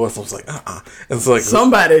EXO voice. I was like, And so like,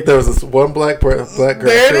 Somebody. there was this one black girl. There She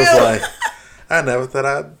it was is. like, I never thought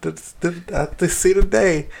I'd see the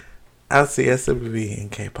day I'd see SWV in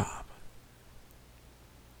K-pop.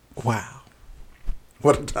 Wow.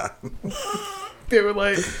 What a time. They were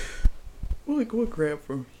like, we'll grab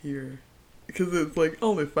from here. Because it's like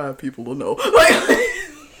only 5 people will know. Like,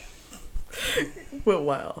 but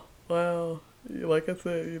wow. Like I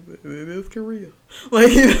said, it is Korea.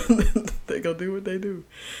 Like, they gonna do what they do.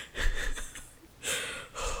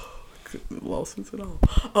 Lawsuits and all.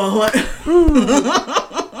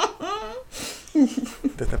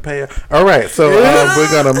 Did they pay her? All right, so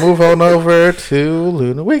we're going to move on over to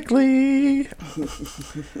Luna Weekly.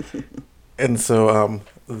 And so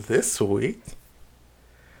this week,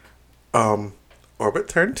 Orbit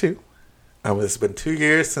turned 2. It's been 2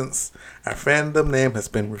 years since our fandom name has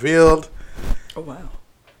been revealed. Oh, wow.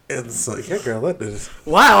 And so, yeah, girl, that is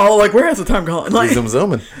Wow, like, where has the time gone? Like,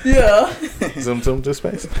 zooming. yeah. Zoom to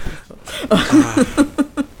space.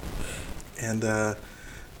 And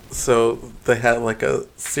so they had like a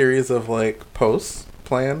series of like posts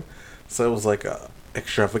planned. So it was like a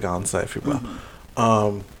extravaganza, if you will.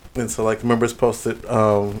 Mm-hmm. And so like members posted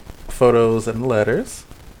photos and letters.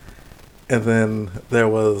 And then there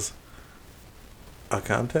was a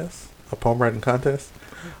contest, a poem writing contest.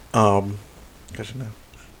 Cause you know.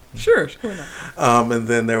 Sure. And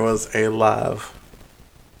then there was a live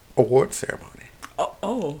award ceremony.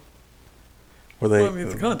 Oh. Where they Well, I mean,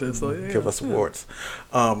 it's a contest, so yeah. give us awards.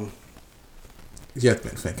 You have to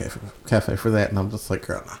make Fan Cafe for that, and I'm just like,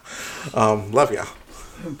 girl, nah. Love y'all.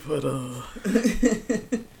 But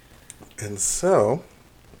And so,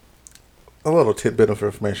 a little tidbit of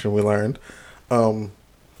information we learned. In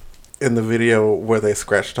the video where they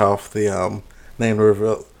scratched off the name to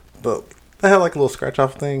reveal, they had like a little scratch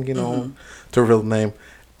off thing, you know, to reveal the name.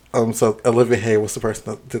 So Olivia Hay was the person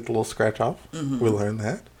that did the little scratch off. We learned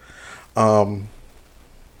that.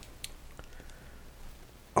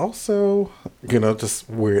 Also, you know, just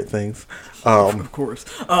weird things. of course.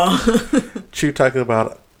 She talking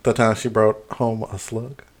about the time she brought home a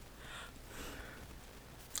slug.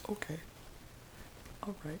 Okay.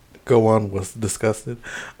 All right. Go on was disgusted.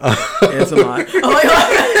 As am I.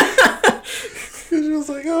 She was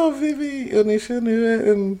like, "Oh, Vivi," and Anisha knew it,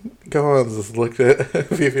 and Go on just looked at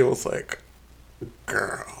Vivi and was like,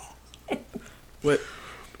 "Girl." What?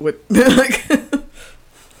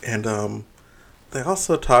 And they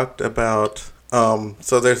also talked about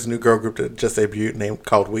so there's a new girl group that just debuted named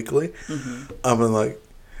called Weekly. And like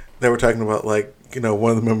they were talking about like, you know,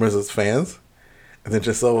 one of the members is fans, and then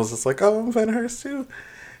Giselle was just like, "Oh, I'm a fan of hers too."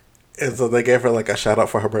 And so they gave her like a shout out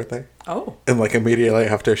for her birthday. Oh. And like immediately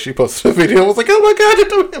after she posted a video, I was like, "Oh my god, you're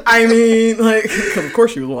doing it!" I mean, like, of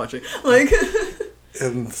course she was watching. Like,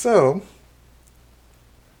 and so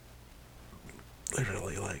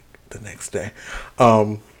literally like the next day,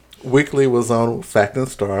 Weekly was on Fact and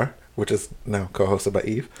Star, which is now co-hosted by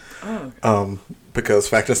Eve. oh, okay. Because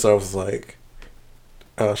Fact and Star was like,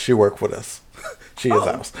 she worked with us. She is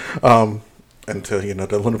ours. Until, you know,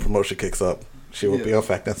 the Luna promotion kicks up, she will be on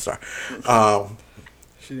Fact and Star.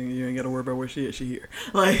 You ain't got to worry about where she is. She here.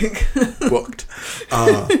 Like, Booked.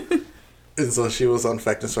 And so she was on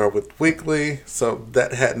Fact and Star with Weekly. So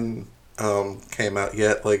that hadn't came out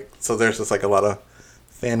yet. Like, so there's just like a lot of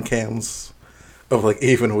fan cams of like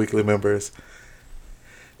Eve and Weekly members.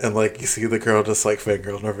 And like you see the girl just like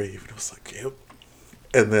fangirling over Eve. It was like, yep.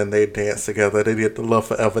 And then they danced together. They did the Love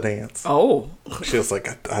Forever dance. oh. She was like,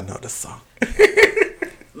 I know this song.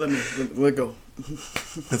 Let go.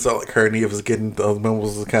 And so like her and Eve was getting, the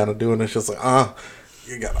members was kind of doing it. She was like,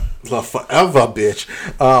 you gotta love forever, bitch.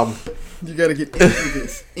 You gotta get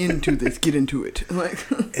into this, get into it. Like,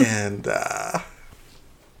 And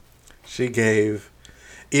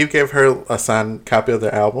Eve gave her a signed copy of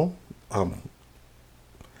their album,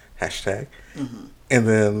 hashtag. And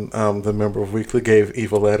then the member of Weekly gave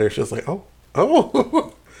Eve a letter. She was like, oh.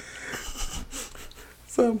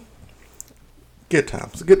 So, good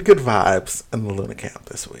times. Good vibes in the Luna camp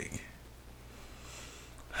this week.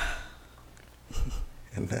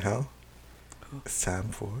 And now, it's time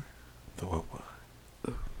for the What What.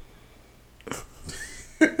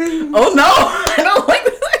 oh no, I don't like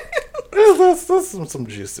that. There's some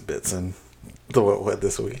juicy bits in the What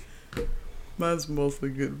this week. Mine's mostly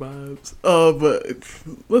good vibes. But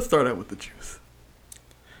let's start out with the juice.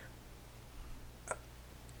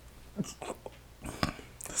 Let's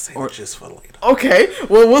save the juice for later. Okay,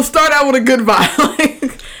 well, we'll start out with a good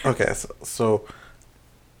vibe. Okay, so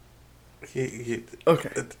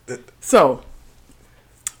Okay. So,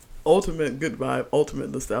 ultimate good vibe,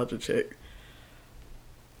 ultimate nostalgia check.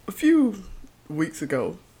 A few weeks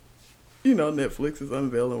ago, you know, Netflix is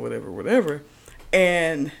unveiling whatever,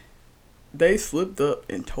 and they slipped up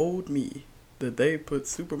and told me that they put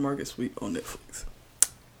Supermarket Sweep on Netflix.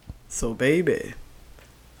 So, baby,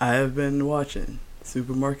 I have been watching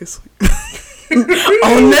Supermarket Sweep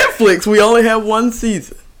on Netflix. We only have one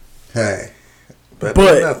season. Hey, But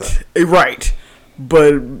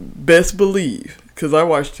best believe, because I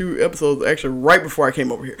watched 2 episodes actually right before I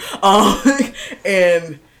came over here.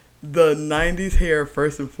 And the 90s hair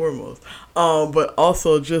first and foremost, but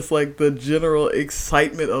also just like the general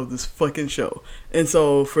excitement of this fucking show. And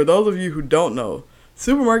so for those of you who don't know,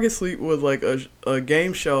 Supermarket Sweep was like a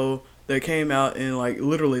game show that came out in like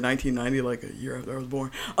literally 1990, like a year after I was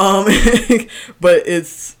born. But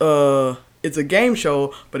it's a game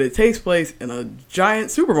show, but it takes place in a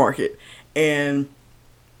giant supermarket. And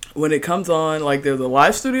when it comes on, like, there's a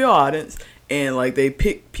live studio audience, and like they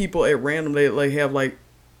pick people at random. They like have like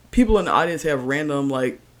people in the audience have random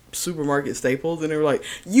like supermarket staples, and they're like,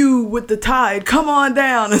 "You with the tide, come on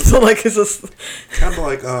down." And so like it's just kind of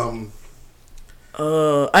like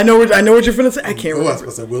I know what you're finna say. I can't remember. I was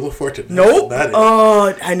supposed to say Wheel of Fortune. Nope.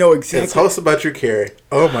 I know exactly. It's hosted by Drew Carey.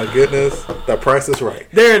 Oh my goodness, the Price is Right.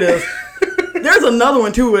 There it is. There's another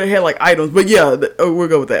one too where they had like items, but yeah, we'll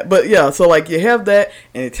go with that. But yeah, so like you have that,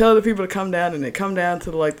 and they tell the people to come down, and they come down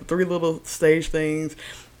to like the 3 little stage things,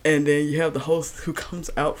 And then you have the host who comes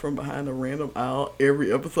out from behind a random aisle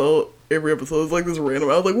every episode. Every episode is like this random.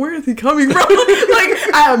 I was like, where is he coming from?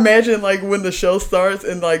 Like, I imagine like when the show starts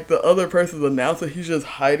and like the other person's announcer, he's just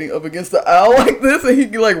hiding up against the aisle like this, and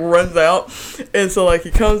he like runs out. And so like he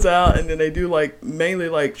comes out, and then they do like mainly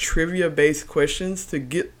like trivia based questions to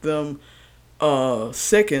get them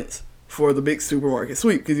seconds for the big supermarket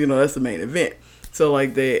sweep, because you know that's the main event. So,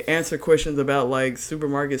 like, they answer questions about, like,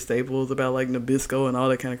 supermarket staples, about, like, Nabisco and all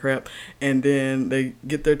that kind of crap. And then they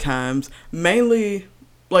get their times. Mainly,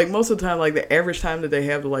 like, most of the time, like, the average time that they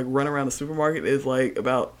have to, like, run around the supermarket is, like,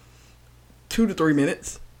 about 2 to 3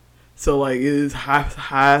 minutes. So, like, it is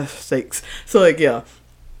high stakes. So, like, yeah.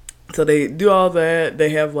 So, they do all that. They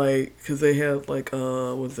have, like, because they have, like,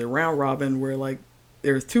 what's it, round robin, where, like,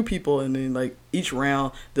 there's 2 people, and then, like, each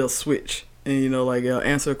round, they'll switch. And, you know, like,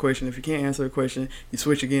 answer a question. If you can't answer a question, you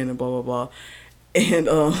switch again and blah, blah, blah. And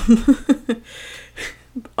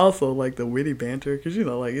also, like, the witty banter. Because, you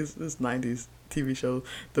know, like, it's 90s TV shows.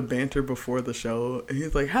 The banter before the show. And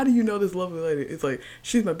he's like, how do you know this lovely lady? It's like,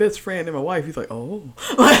 she's my best friend and my wife. He's like, oh.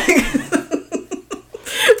 Like,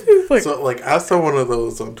 like, so, like, I saw one of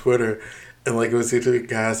those on Twitter. And, like, it was these 2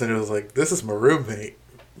 guys. And it was like, this is my roommate.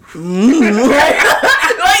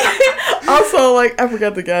 Also, like, I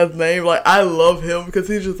forgot the guy's name. Like, I love him because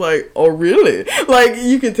he's just like, oh, really? Like,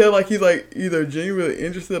 you can tell, like, he's, like, either genuinely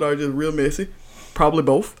interested or just real messy. Probably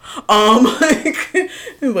both. Like,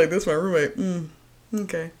 he's like, this is my roommate.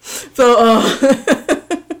 Okay. So,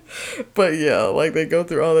 but, yeah, like, they go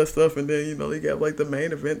through all that stuff, and then, you know, they got, like, the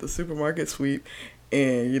main event, the supermarket sweep,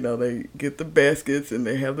 and, you know, they get the baskets, and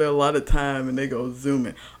they have their allotted time, and they go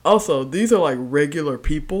zooming. Also, these are, like, regular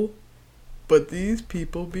people, but these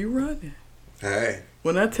people be running. Hey.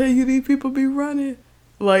 When I tell you these people be running,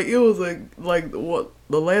 like, it was like what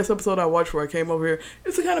the last episode I watched where I came over here,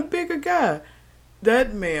 it's a kind of bigger guy.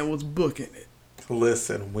 That man was booking it.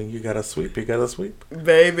 Listen, when you got to sweep, you got to sweep.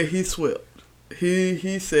 Baby, he swept.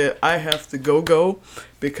 He said, I have to go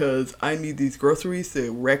because I need these groceries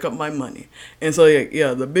to rack up my money. And so,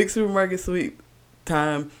 yeah, the big supermarket sweep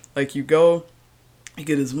time, like, you go, you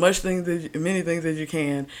get as many things as you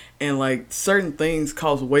can, and, like, certain things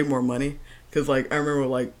cost way more money. Because, like, I remember,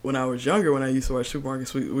 like, when I was younger, when I used to watch Supermarket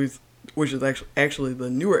Sweep, which is actually the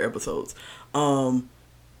newer episodes, that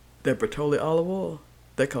Bertolli olive oil,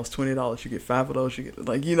 that costs $20. You get 5 of those. You get,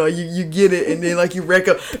 like, you know, you get it, and then, like, you rack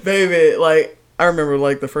up. Baby, like, I remember,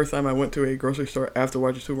 like, the first time I went to a grocery store after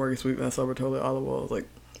watching Supermarket Sweep, and I saw Bertolli olive oil, I was like,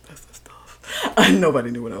 that's the stuff.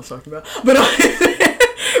 Nobody knew what I was talking about.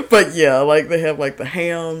 But yeah, like, they have, like, the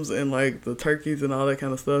hams and, like, the turkeys and all that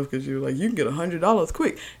kind of stuff, because you're like, you can get $100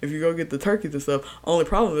 quick if you go get the turkeys and stuff. Only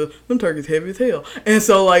problem is them turkeys heavy as hell. And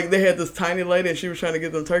so, like, they had this tiny lady, and she was trying to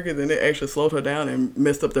get them turkeys, and it actually slowed her down and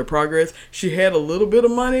messed up their progress. She had a little bit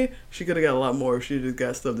of money. She could have got a lot more if she just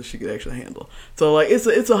got stuff that she could actually handle. So, like, it's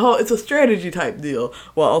a strategy type deal,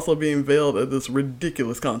 while also being veiled at this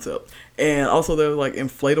ridiculous concept. And also, there's, like,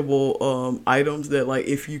 inflatable items that, like,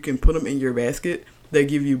 if you can put them in your basket, they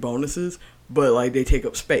give you bonuses, but, like, they take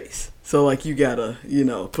up space. So, like, you gotta, you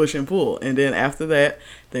know, push and pull. And then after that,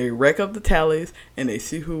 they rack up the tallies, and they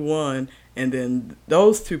see who won. And then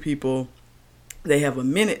those 2 people, they have a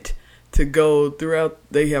minute to go throughout.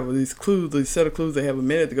 They have these clues, these set of clues. They have a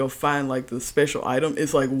minute to go find, like, the special item.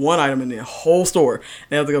 It's, like, one item in the whole store.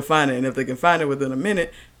 They have to go find it. And if they can find it within a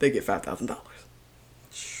minute, they get $5,000.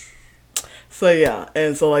 So, yeah,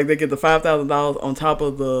 and so, like, they get the $5,000 on top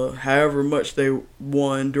of the however much they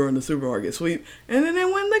won during the supermarket sweep, and then they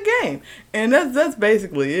win the game. And that's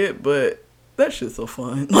basically it, but that shit's so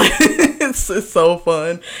fun. Like, it's so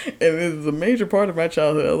fun, and it's a major part of my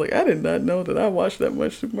childhood. I was like, I did not know that I watched that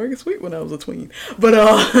much supermarket sweep when I was a tween. But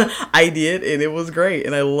I did, and it was great,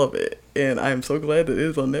 and I love it. And I'm so glad that it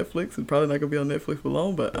is on Netflix. It's probably not going to be on Netflix for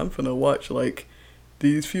long, but I'm finna watch, like,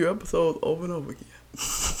 these few episodes over and over again.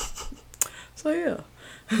 So, yeah.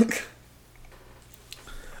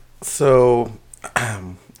 So,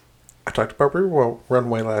 I talked about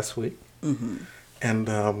Runway last week. Mm-hmm.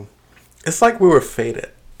 And it's like we were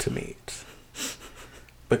fated to meet.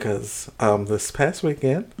 Because this past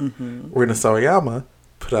weekend, Rina Sawayama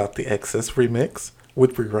put out the Excess remix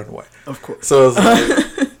with Brie Runway. Of course. So, it's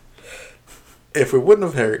like, if we wouldn't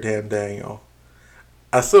have heard Damn Daniel,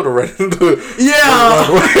 I still would have read into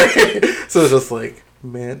Runway. So, it's just like,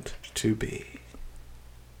 meant to be.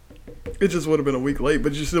 It just would have been a week late,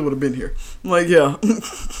 but you still would have been here. Like, yeah.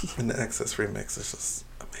 And the Excess remix is just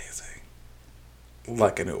amazing.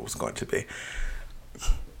 Like I knew it was going to be.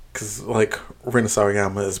 Because, like, Rina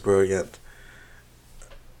Sawayama is brilliant.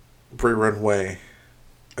 Brie Runway,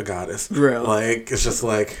 a goddess. Really? Like, it's just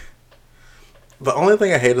like, The only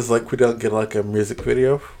thing I hate is like we don't get like a music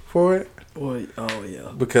video for it. Well, oh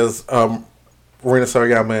yeah. Because Rina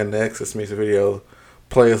Sawayama in the Nexus music video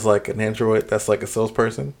plays like an android that's like a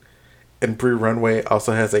salesperson, and Brie Runway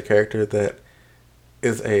also has a character that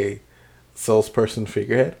is a salesperson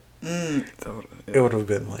figurehead. It would have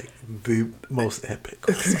been like the most epic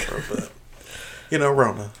crossover, but you know,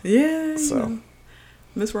 Rona. Yeah. So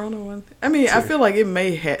Miss Rona one. I mean, I feel like it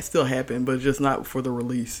may still happen, but just not for the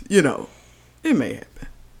release. You know, it may happen.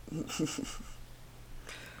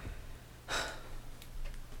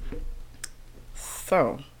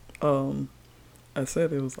 So, I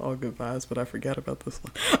said it was all good vibes, but I forgot about this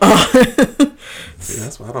one. See,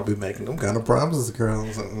 that's why I don't be making them kind of promises,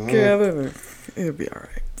 girls. Yeah, it'll be all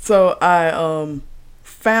right. So I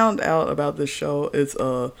found out about this show. It's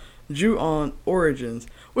Ju-On Origins,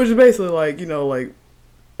 which is basically like, you know, like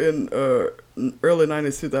in early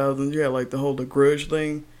 90s, 2000s, you had like the whole The Grudge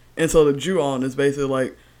thing, and so the Ju-On is basically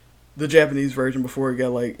like the Japanese version before it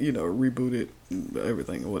got like, you know, rebooted,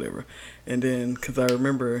 everything or whatever. And then, because I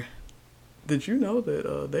remember, did you know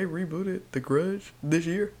that they rebooted The Grudge this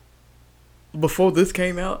year? Before this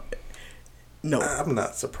came out? No. I'm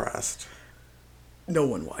not surprised. No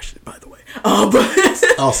one watched it, by the way.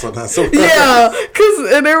 But Also not surprised. yeah,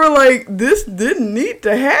 and they were like, this didn't need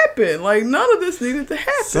to happen. Like, none of this needed to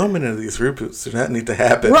happen. So many of these reboots do not need to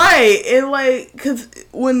happen. Right. And like, because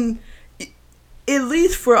when, at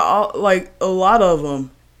least for all, like a lot of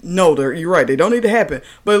them, no, you're right, they don't need to happen.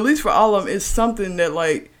 But at least for all of them, it's something that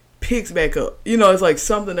like picks back up. You know, it's like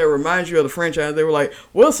something that reminds you of the franchise. They were like,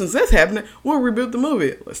 well, since that's happening, we'll reboot the movie.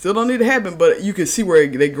 It still don't need to happen, but you can see where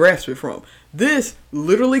they grasp it from. This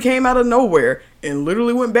literally came out of nowhere and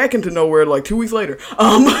literally went back into nowhere like 2 weeks later.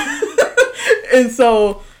 And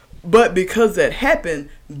so, but because that happened,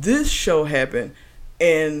 this show happened,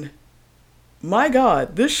 and my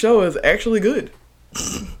God, this show is actually good.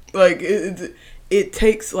 Like it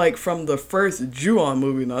takes like from the first Ju-On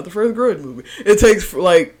movie, not the first Grudge movie. It takes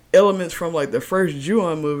like elements from like the first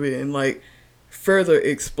Ju-On movie and like further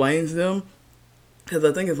explains them. Because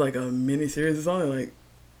I think it's like a mini series. It's only like,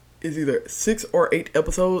 it's either 6 or 8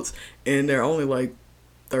 episodes, and they're only like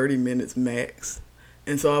 30 minutes max.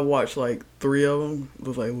 And so I watched like 3 of them. It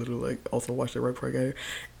was like literally like also watched it right before I got here,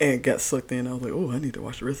 and got sucked in. I was like, oh, I need to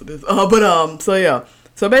watch the rest of this. So yeah.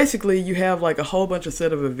 So basically, you have like a whole bunch of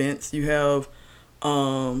set of events. You have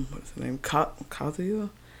what's her name?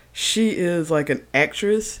 Kazuya. She is like an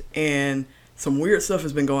actress, and some weird stuff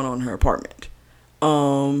has been going on in her apartment.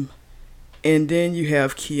 And then you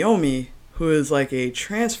have Kiyomi, who is like a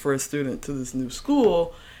transfer student to this new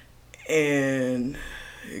school, and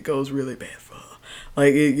it goes really bad for her.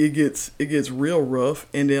 Like it gets real rough,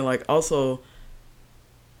 and then like also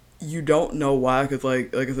you don't know why, because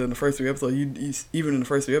like I said in the first 3 episodes, you even in the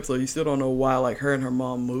first 3 episodes, you still don't know why like her and her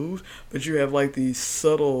mom moved, but you have like these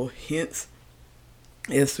subtle hints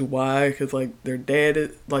as to why, because like the dad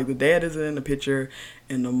is in the picture,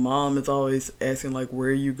 and the mom is always asking like, where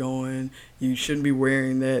are you going, you shouldn't be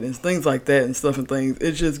wearing that, and things like that and stuff and things.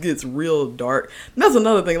 It just gets real dark. And that's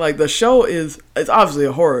another thing, like the show it's obviously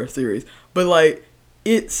a horror series, but like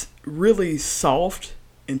it's really soft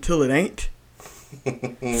until it ain't.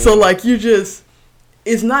 So like it's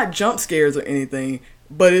not jump scares or anything,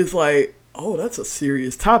 but it's like, oh, that's a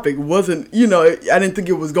serious topic. Wasn't, you know, I didn't think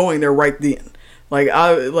it was going there right then.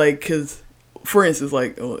 Cause for instance,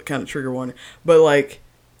 like, kind of trigger warning, but like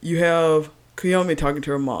you have Kiyomi talking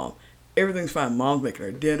to her mom. Everything's fine. Mom's making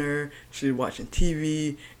her dinner. She's watching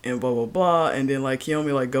TV and blah, blah, blah. And then like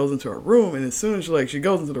Kiyomi like goes into her room, and as soon as she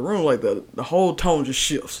goes into the room, like the whole tone just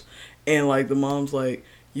shifts. And like the mom's like,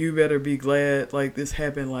 you better be glad like this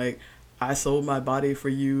happened. Like, I sold my body for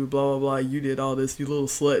you, blah, blah, blah. You did all this, you little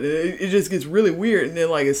slut. And it just gets really weird. And then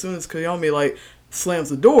like as soon as Kiyomi like slams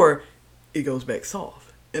the door, it goes back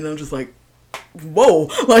soft. And I'm just like, whoa.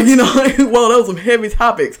 Like, you know, well, those were some heavy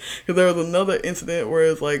topics. Because there was another incident where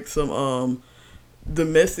it's like some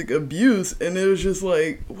domestic abuse. And it was just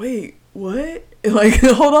like, wait, what? Like,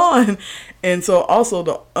 hold on. And so also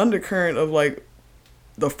the undercurrent of like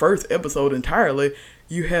the first episode entirely,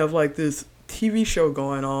 you have like this TV show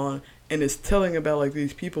going on, and it's telling about like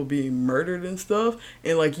these people being murdered and stuff,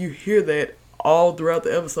 and like you hear that all throughout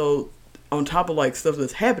the episode on top of like stuff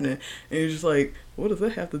that's happening, and you're just like, what does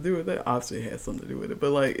that have to do with that? Obviously it has something to do with it,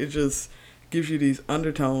 but like it just gives you these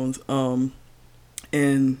undertones. And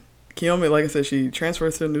Kiyomi, like I said, she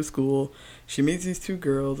transfers to a new school. She meets these 2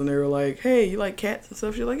 girls, and they were like, hey, you like cats and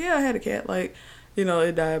stuff? She's like, yeah, I had a cat, like, you know,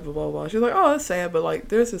 it died, blah, blah, blah. She's like, oh, that's sad, but, like,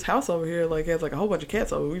 there's this house over here, like, has, like, a whole bunch of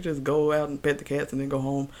cats over. We just go out and pet the cats and then go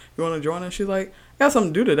home. You want to join us? She's like, I got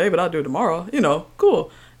something to do today, but I'll do it tomorrow. You know,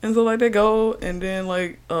 cool. And so, like, they go, and then,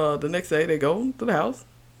 like, the next day they go to the house.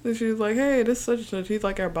 And she's like, hey, this such and such. He's,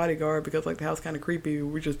 like, our bodyguard because, like, the house kind of creepy.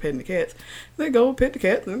 We're just petting the cats. They go pet the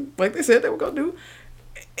cats, and like they said they were going to do.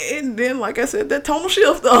 And then, like I said, that tonal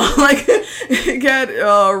shift, like, it got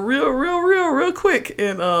real quick.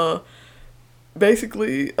 And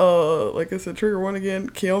basically, like I said, trigger one again,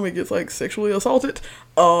 Kiyomi gets, like, sexually assaulted,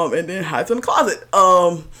 and then hides in the closet.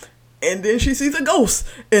 And then she sees a ghost.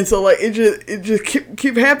 And so, like, it just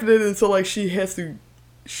keep happening. And so, like,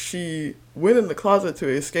 she went in the closet to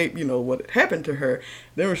escape, you know, what had happened to her.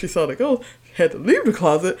 Then when she saw the ghost, she had to leave the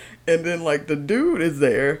closet. And then, like, the dude is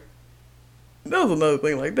there. That was another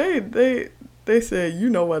thing. Like, they said, you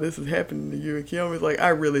know why this is happening to you. And Kiyomi's like, I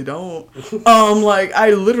really don't. Like,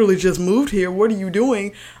 I literally just moved here. What are you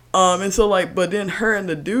doing? And so, like, but then her and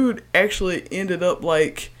the dude actually ended up,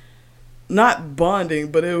 like, not bonding,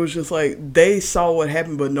 but it was just like they saw what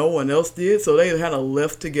happened, but no one else did. So they kind of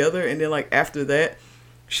left together. And then, like, after that,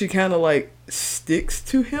 she kind of, like, sticks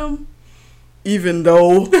to him, even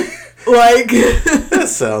though, like, that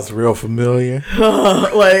sounds real familiar.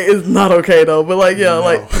 Like, it's not okay though. But, like, yeah, no.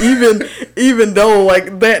 Like, even though,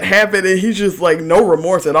 like, that happened, and he's just, like, no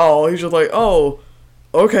remorse at all. He's just like, oh,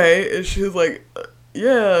 okay. And she's like,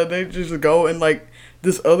 yeah. They just go, and, like,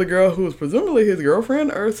 this other girl who was presumably his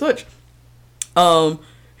girlfriend or such,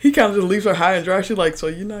 he kind of just leaves her high and dry. She's like, so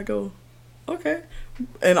you not go? Okay.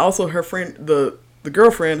 And also her friend, the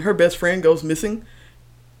girlfriend, her best friend goes missing,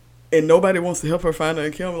 and nobody wants to help her find her.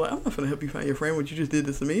 And Kiyomi like, I'm not finna help you find your friend. What you just did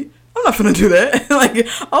this to me. I'm not finna do that. Like,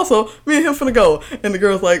 also, me and him finna go. And the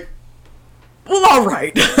girl's like, well, all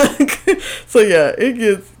right. So yeah, it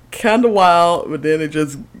gets kind of wild, but then it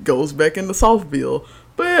just goes back into Softville.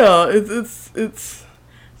 But yeah,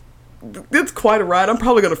 it's quite a ride. I'm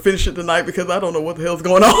probably going to finish it tonight because I don't know what the hell's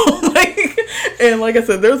going on. Like, and like I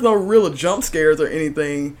said, there's no real jump scares or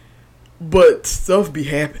anything, but stuff be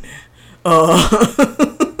happening.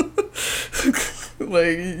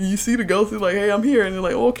 Like, you see the ghost, he's like, hey, I'm here. And you're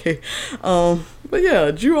like, okay. But yeah,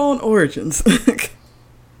 Ju-On Origins.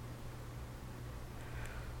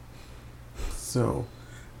 So,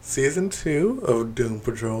 Season 2 of Doom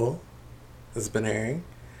Patrol has been airing.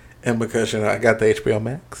 And because, you know, I got the HBO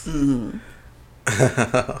Max. Mm-hmm.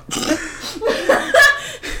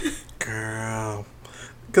 Girl.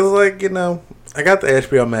 Because, like, you know, I got the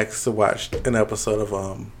HBO Max to watch an episode of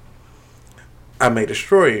I May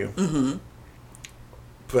Destroy You. Mm-hmm.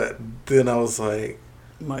 But then I was like,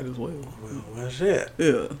 might as well. Well, shit.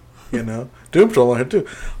 Yeah. You know? Doom Patrol on here, too.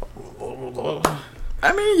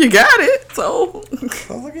 I mean, you got it, so.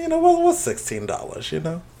 I was like, you know, what's $16, you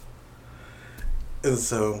know? And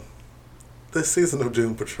so, this season of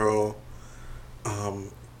Doom Patrol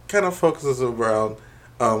kind of focuses around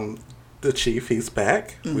the chief. He's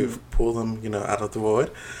back. Mm-hmm. We've pulled him, you know, out of the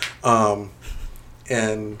void.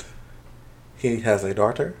 And he has a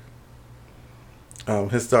daughter.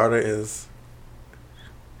 His daughter is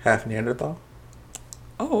half Neanderthal.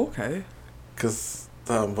 Oh, okay. Because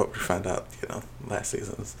what we found out, you know, last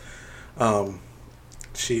season's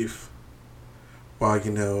chief, while,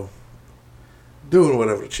 you know, doing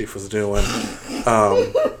whatever the chief was doing,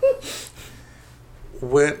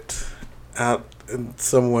 went out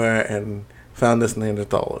somewhere and found this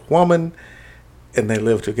Neanderthal woman, and they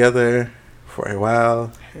lived together for a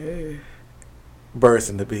while. Hey. Birds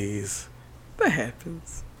and the bees. That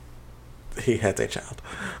happens. He had a child.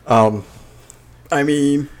 I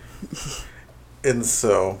mean. And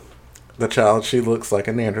so, the child, she looks like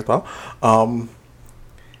a Neanderthal.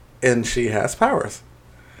 And she has powers.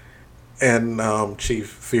 And Chief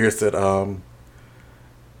fears that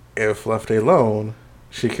if left alone,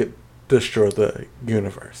 she could destroy the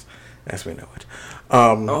universe as we know it.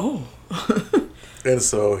 And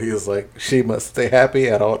so he was like, she must stay happy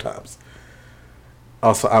at all times.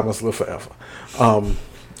 Also, I must live forever.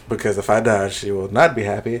 Because if I die, she will not be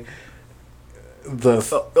happy. The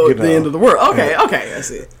end of the world. Okay, okay, I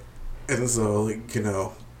see. And so, you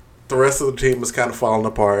know, the rest of the team is kind of falling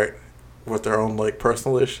apart with their own, like,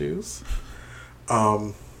 personal issues.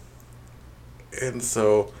 And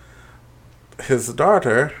so his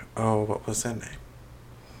daughter, what was her name?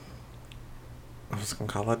 I was going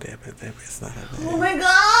to call her Debbie. Debbie's not her name. Oh my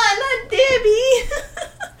God, not Debbie.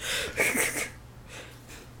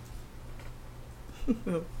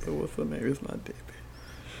 What's her name? It's not Debbie.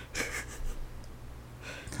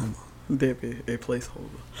 Come on. Debbie, a placeholder.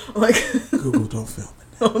 Like, Google, don't film it.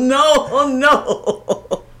 Oh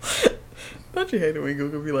no. Don't you hate it when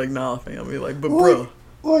Google be like, nah, fam? Be like, but bro.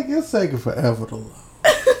 Like, it's taking forever to load.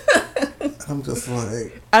 I'm just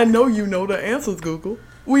like. I know you know the answers, Google.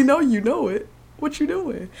 We know you know it. What you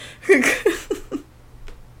doing?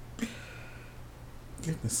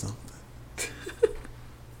 Give me something.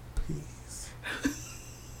 Peace.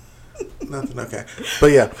 Nothing. Okay, but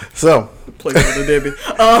yeah. So Play for the Debbie.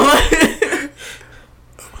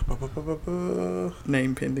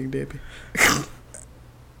 Name pending Debbie.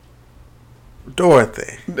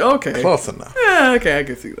 Dorothy. Okay. Close enough. Yeah, okay, I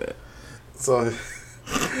can see that. So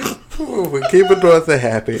we're keeping Dorothy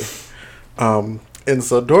happy. And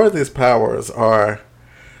so Dorothy's powers are,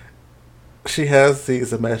 she has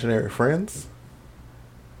these imaginary friends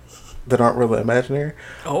that aren't really imaginary.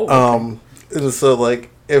 Oh. Okay. And so like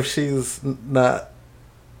if she's not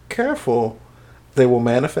careful, they will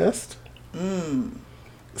manifest.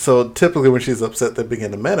 So typically when she's upset, they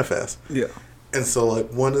begin to manifest. Yeah. And so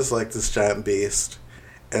like one is like this giant beast,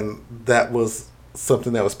 and that was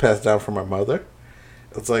something that was passed down from her mother.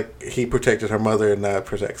 It's like he protected her mother and now it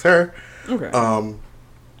protects her. Okay.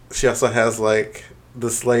 She also has like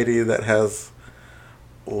this lady that has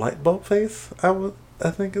light bulb face, I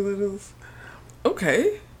think it is.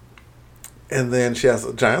 Okay. And then she has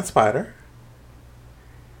a giant spider.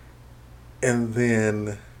 And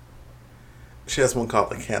then she has one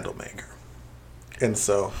called the Candle Maker. And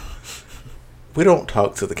so we don't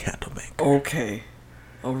talk to the Candle Maker. Okay.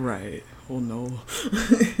 All right. Oh no.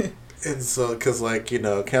 And so, because like, you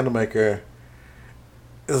know, Candle Maker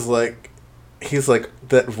is like, he's like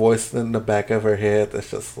that voice in the back of her head that's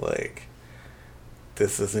just like,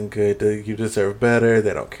 this isn't good, you deserve better,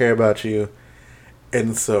 they don't care about you.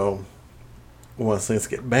 And so once things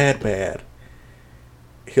get bad,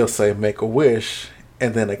 he'll say make a wish,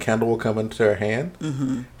 and then a candle will come into her hand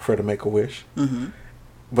for her to make a wish.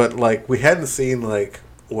 But like we hadn't seen like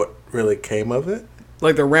what really came of it,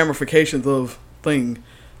 like the ramifications of thing.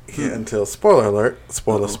 Yeah, until spoiler alert,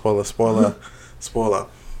 spoiler.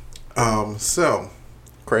 So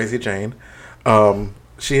Crazy Jane,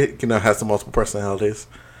 she has the multiple personalities,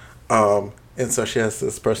 and so she has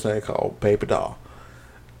this personality called Baby Doll,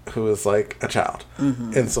 who is like a child,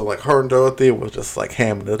 and so like her and Dorothy was just like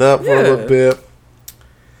hamming it up for a little bit,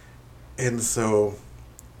 and so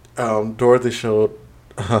Dorothy showed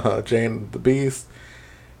Jane the Beast,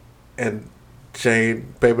 and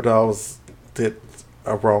Baby Doll did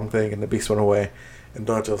a wrong thing, and the Beast went away, and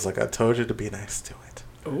Dorothy was like, I told you to be nice to it.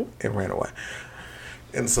 Oh. And ran away.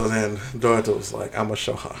 And so then Dorothy was like, I'm gonna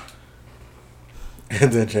show her.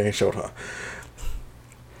 And then Jane showed her.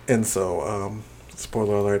 And so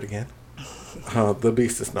spoiler alert again, the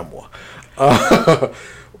Beast is no more.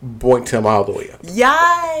 Boinked him all the way up.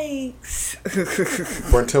 Yikes.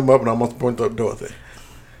 Burnt him up and almost burnt up Dorothy.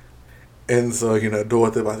 And so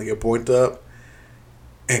Dorothy about to get boinked up,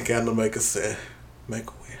 and Candlemaker said, make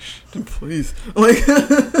a wish. Please. Like.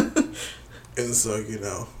 And so,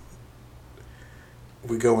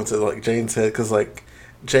 we go into like Jane's head, because like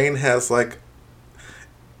Jane has like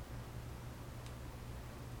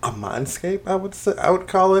a mindscape, I would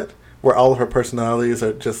call it, where all of her personalities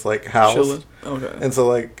are just like housed. Chilling. Okay. And so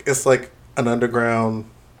like it's like an underground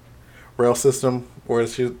rail system where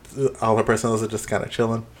all her personalities are just kind of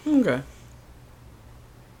chilling. Okay.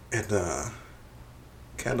 And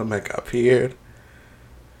Candlemaker appeared,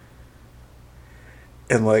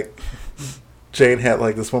 and like Jane had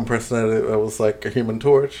like this one personality that was like a Human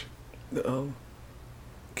Torch. Oh.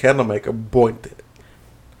 Candlemaker boinked it.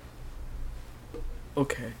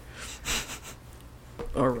 Okay.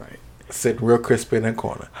 All right. Sitting real crispy in that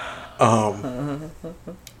corner. Not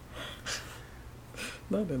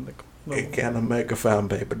in the corner. And Candlemaker found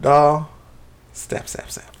Baby Doll. Stab, stab,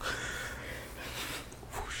 stab.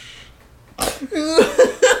 Whoosh. I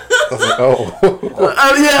was like, oh.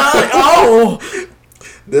 Oh.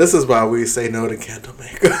 This is why we say no to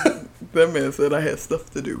Candlemaker. That man said I had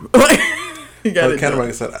stuff to do. He got it.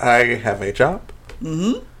 Candlemaker said, I have a job.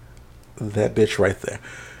 Mm-hmm. That bitch right there.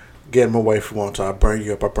 Get him away from one time. I burn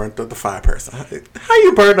you up. I burnt up the fire person. How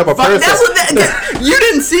you burn up a person? That's what you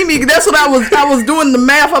didn't see me. That's what I was doing the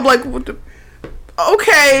math. I'm like, what the,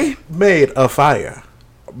 okay. Made a fire.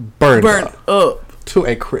 Burned up. To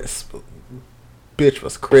a crisp. Bitch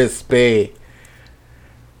was crispy.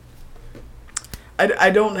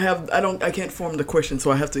 I can't form the question,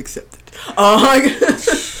 so I have to accept it.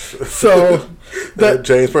 So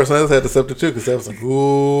James' personality had to accept it too, because that was like,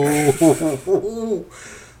 ooh,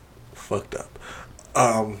 fucked up.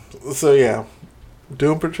 So yeah,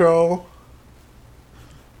 Doom Patrol.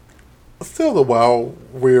 Still the wild,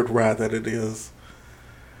 weird ride that it is.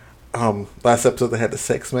 Last episode they had the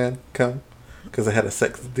sex man come, because they had a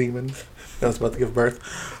sex demon that was about to give birth.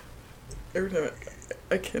 Every time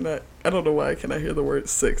I don't know why I cannot hear the word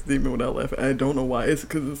sex demon without laughing. I don't know why. It's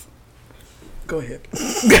because it's... Go ahead.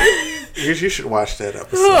 You should watch that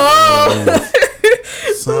episode.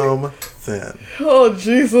 something. Oh,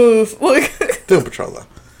 Jesus. Look. Doom Patrol, though.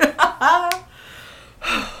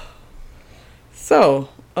 So,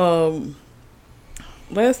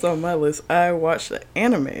 last on my list, I watched an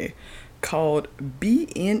anime called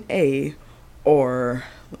BNA, or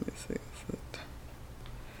let me see,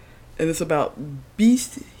 and it's about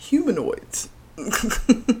beast humanoids.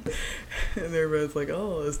 And everybody's like,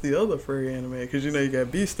 "Oh, it's the other furry anime," because you got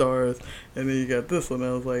Beastars, and then you got this one.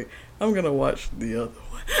 I was like, I'm gonna watch the other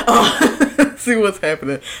one. See what's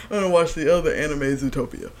happening. I'm gonna watch the other anime,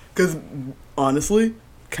 Zootopia, because honestly,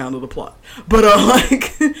 kind of the plot. But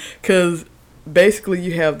because basically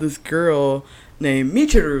you have this girl named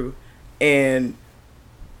Michiru, and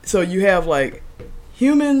so you have like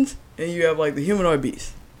humans and you have like the humanoid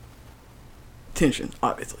beasts. Tension,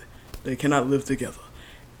 obviously, they cannot live together.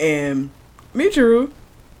 And Michiru,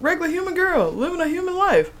 regular human girl, living a human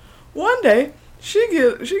life. One day she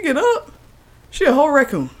get up, she a whole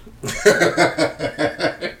raccoon.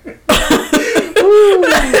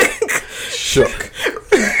 Shook.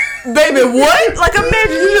 Baby, what? Like,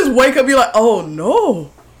 imagine you just wake up, you're like, oh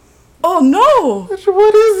no. Oh no.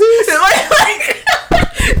 What is this?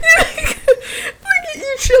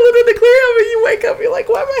 You chilling in the crib and you wake up, you're like,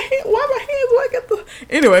 why my hands like at the...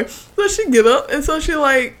 Anyway, so she get up and so she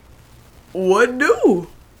like, what do?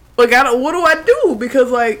 Like, what do I do?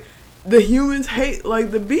 Because like, the humans hate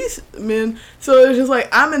like the beast men. So it's just like,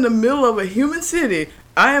 I'm in the middle of a human city.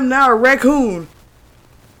 I am now a raccoon.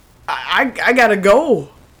 I gotta go.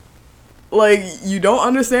 Like, you don't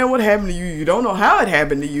understand what happened to you. You don't know how it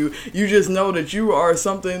happened to you. You just know that you are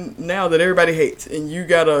something now that everybody hates. And you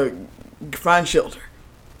gotta find shelter.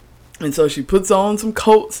 And so she puts on some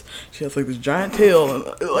coats. She has like this giant tail. And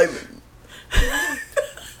like...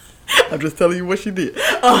 I'm just telling you what she did.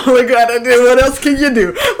 Oh my God, I did. What else can you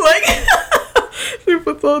do? Like... She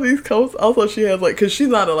puts on these coats. Also, she has like... Because she's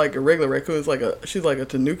not a regular raccoon. It's like she's like a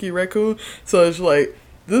tanuki raccoon. So it's like...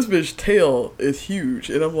 This bitch's tail is huge.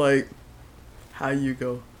 And I'm like... How you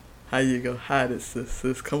go? Hide it,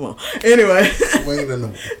 sis. Come on. Anyway.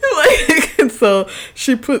 And so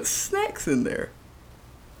she puts snacks in there.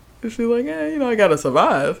 And she's like, I gotta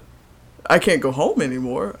survive. I can't go home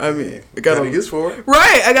anymore. I mean, I gotta use for it.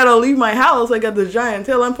 Right. I gotta leave my house. I got this giant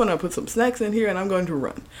tail. I'm gonna put some snacks in here and I'm going to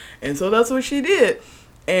run. And so that's what she did.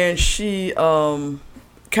 And she kind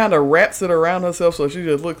of wraps it around herself so she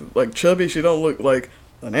just looks like chubby. She don't look like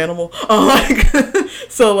an animal.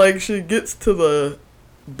 So like she gets to the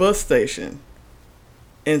bus station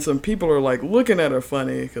and some people are like looking at her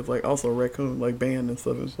funny because like also raccoon like band and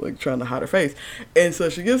stuff is like trying to hide her face. And so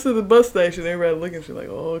she gets to the bus station, everybody looking, she's like,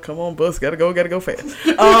 oh, come on bus, gotta go fast.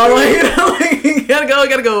 Gotta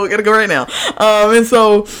go right now. And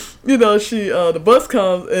so she the bus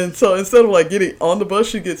comes, and so instead of like getting on the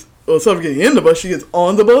bus, instead of getting in the bus, she gets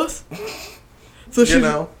on the bus. So she's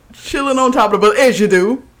chilling on top of the bus, as you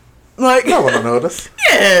do. Like, I want to notice.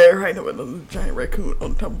 Yeah, right. No, a giant raccoon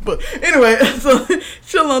on top of the bus. Anyway, so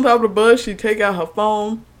chilling on top of the bus, she take out her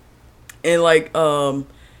phone, and like,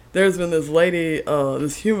 there's been this lady,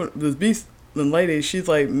 this beast lady. She's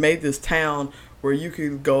like made this town where you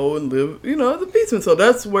can go and live, as a beastman. So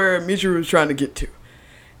that's where Michiru is trying to get to,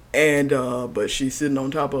 and but she's sitting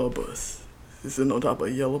on top of a bus. She's sitting on top of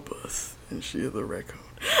a yellow bus, and she is a raccoon.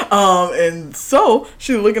 And so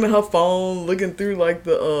she's looking at her phone, looking through like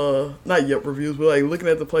the not Yelp reviews, but like looking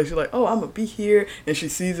at the place. She's like, oh, I'm gonna be here, and she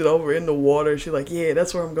sees it over in the water. She's like, yeah,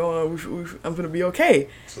 that's where I'm going. I'm gonna be okay.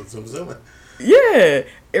 So zoom. Yeah.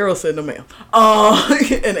 Arrow said no ma'am.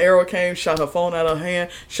 And Arrow came, shot her phone out of her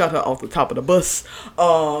hand, shot her off the top of the bus.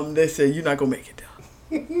 They said, you're not gonna make it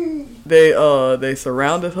down. They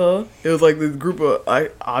surrounded her. It was like this group of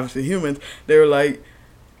obviously humans. They were like,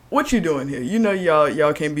 what you doing here?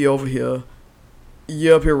 Y'all can't be over here.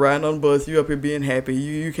 You up here riding on the bus. You up here being happy.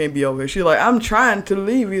 You can't be over here. She's like, I'm trying to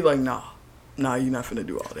leave. He's like, nah, you're not finna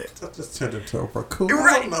do all that. I just turned into a raccoon.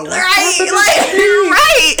 Right.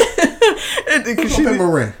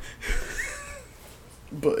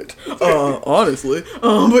 But honestly,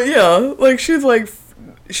 but yeah, like she's like,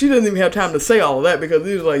 she doesn't even have time to say all of that because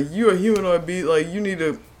he was like, you a humanoid beast. Like you need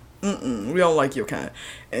to. We don't like your kind.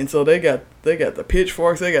 And so they got the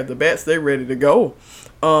pitchforks, they got the bats, they ready to go.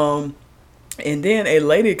 And then a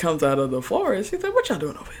lady comes out of the forest. She's like, what y'all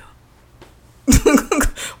doing over here?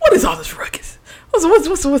 What is all this ruckus?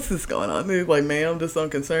 What's this going on? And he's like, ma'am, this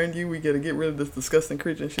don't concern you. We gotta get rid of this disgusting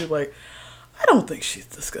creature. And she's like, I don't think she's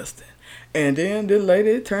disgusting. And then the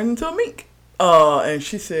lady turned into a mink. And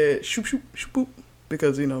she said, shoop, shoop, shoop, boop.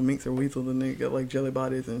 Because, minks are weasels and they got like jelly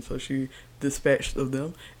bodies. And so she dispatched of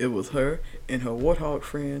them. It was her and her warthog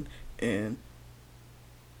friend and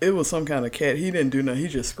It was some kind of cat. He didn't do nothing. He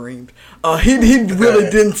just screamed. He really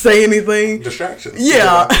didn't say anything. Distractions.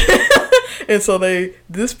 Yeah. And so they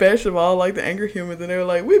dispatched of all like the angry humans, and they were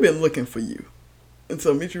like, "We've been looking for you." And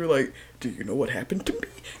so Michiru was like, "Do you know what happened to me?"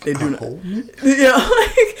 They do not. Yeah,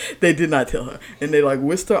 like, they did not tell her, and they like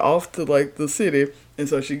whisked her off to like the city. And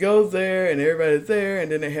so she goes there, and everybody's there,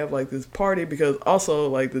 and then they have like this party because also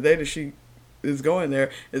like the day that she is going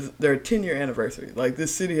there is their 10-year anniversary. Like,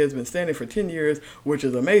 this city has been standing for 10 years, which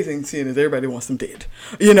is amazing, seeing as everybody wants them dead.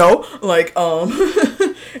 You know? Like,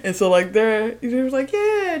 and so, like, they're like,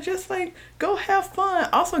 yeah, just, like, go have fun.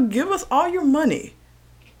 Also, give us all your money.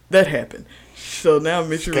 That happened. So now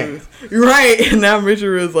Michiru is... Right! And now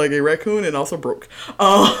Michiru is, like, a raccoon and also broke.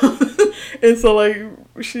 And so, like,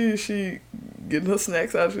 she getting her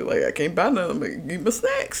snacks out. She's like, I can't buy nothing. I'm like, give me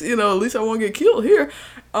snacks. You know, at least I won't get killed here.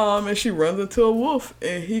 And she runs into a wolf,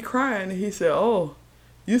 and he crying. And he said, oh,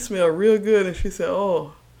 you smell real good. And she said,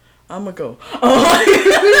 oh, I'm going to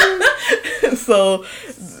go. So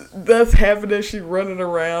that's happening. She running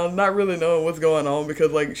around, not really knowing what's going on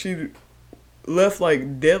because, like, she left,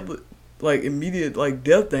 like, death, like, immediate, like,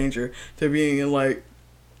 death danger to being in, like,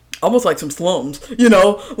 almost like some slums, you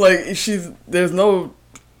know? Like, there's no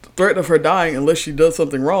threat of her dying unless she does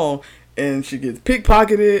something wrong, and she gets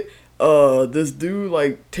pickpocketed. This dude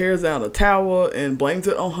like tears down a tower and blames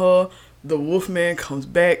it on her. The Wolfman comes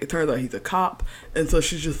back. It turns out he's a cop, and so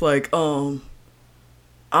she's just like, I'm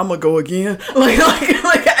gonna go again. Like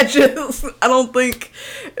I don't think.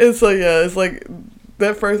 And so yeah, it's like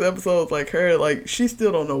that first episode is like her, like she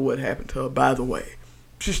still don't know what happened to her. By the way,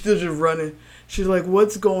 she's still just running. She's like,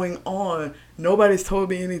 what's going on? Nobody's told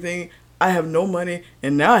me anything. I have no money,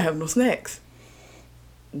 and now I have no snacks.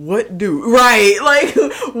 What do? Right, like,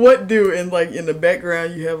 what do? And, like, in the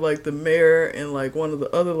background, you have, like, the mayor and, like, one of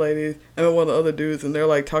the other ladies, one of the other dudes, and they're,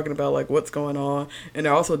 like, talking about, like, what's going on. And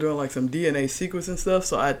they're also doing, like, some DNA sequencing stuff.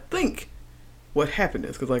 So I think what happened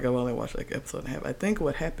is, because, like, I've only watched, like, an episode and a half. I think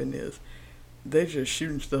what happened is they just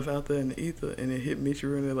shooting stuff out there in the ether, and it hit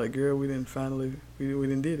Michiru, and they're like, girl, we didn't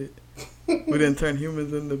did it. We didn't turn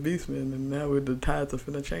humans into beastmen, and now the tides are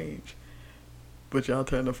finna change. But y'all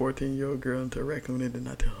turned a 14-year-old girl into a raccoon and did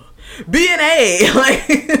not tell her. B&A! Like...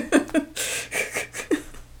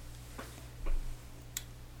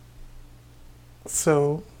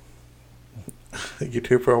 So,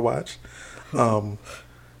 YouTuber watch.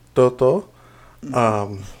 Toto.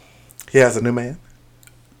 He has a new man.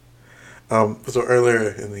 So earlier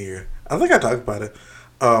in the year, I think I talked about it.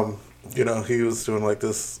 You know, he was doing like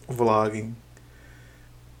this vlogging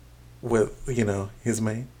with, you know, his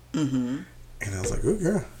man. Mm-hmm. And I was like, good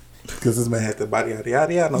girl. Because his man had the body, yada,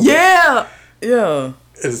 yada, yada. Yeah! Yeah.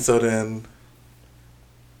 And so then,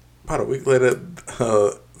 about a week later,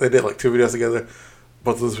 they did like 2 videos together.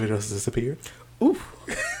 Both of those videos disappeared. Oof.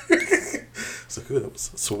 So good. That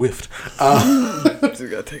was swift. So you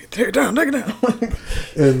gotta take it down.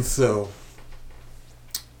 And so,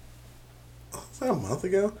 was that a month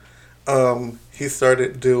ago? He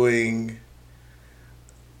started doing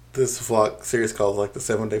this vlog series called like the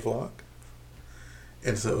 7-Day Vlog.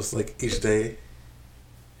 And so it was like each day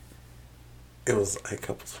it was a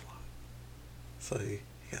couple's vlog. So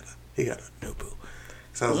he got a new boo.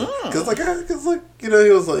 So I was like, you know, he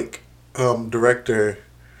was like, director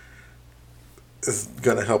is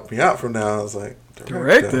gonna help me out from now. I was like,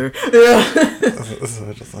 director? Yeah. So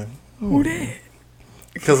I just like, who that?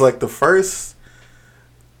 Because like the first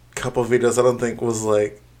couple of videos I don't think was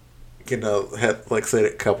like, you know, had like said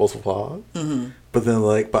it couples vlog. Mm-hmm. But then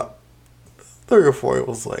like about 3 or 4 it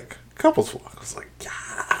was like couples vlog. I was like,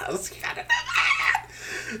 yes, you gotta do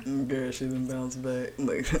that. Girl, she didn't bounce back.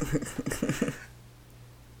 Like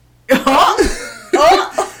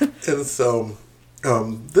And so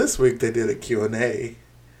this week they did a Q&A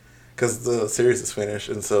because the series is finished,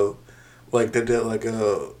 and so like they did like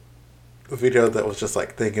a video that was just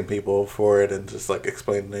like thanking people for it and just like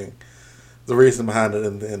explaining the reason behind it,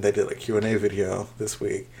 and then they did a Q&A video this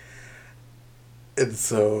week. And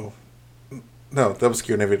so no, that was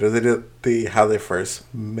Q&A video. They did the how they first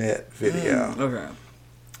met video. Okay.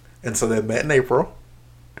 And so they met in April.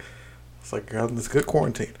 It's like, girl, this good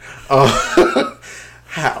quarantine.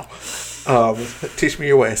 How? Teach me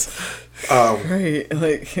your ways. Right,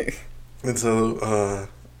 like. And so,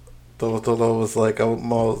 Tolo was like,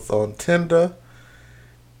 I'm on Tinder,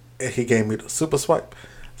 and he gave me the super swipe,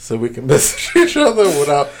 so we can message each other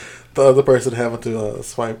without the other person having to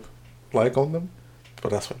swipe like on them.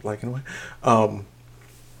 But I swiped like anyway. And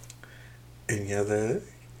yeah, this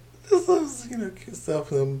was, you know, cute stuff.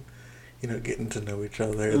 Them, you know, getting to know each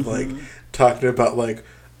other and like talking about like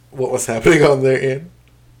what was happening on their end.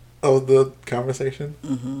 of the conversation.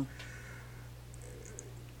 Mm-hmm.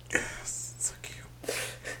 So cute.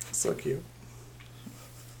 So cute.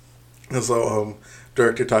 And so,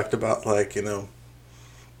 director talked about, like, you know,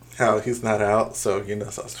 how he's not out, so, you know,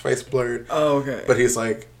 so his face blurred. Oh, okay. But he's,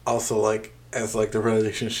 like, also, like, as, like, the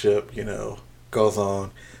relationship, you know, goes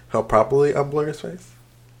on, he'll probably unblur his face.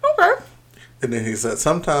 Okay. And then he said,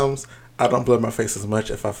 sometimes I don't blur my face as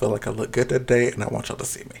much if I feel like I look good that day and I want y'all to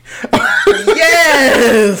see me.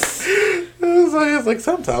 Yes! So he's like,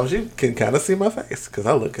 sometimes you can kind of see my face because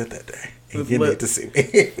I look good that day. And you need to see me.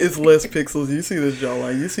 It's less pixels. You see this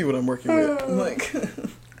jawline. You see what I'm working with. Like,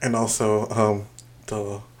 and also,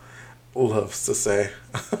 the loves to say,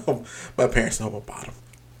 my parents know I'm a bottom.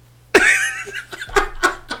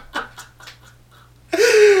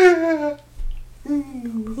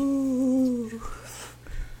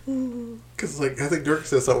 Because, like, I think Dirk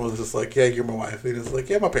said something was just like, yeah, you're my wife. And he's like,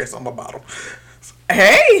 yeah, my parents know I'm a bottom.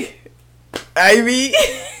 hey! I mean...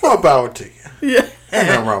 I'll bow it to you. Yeah. Ain't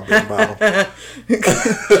nothing wrong being a bottom.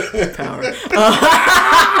 Power.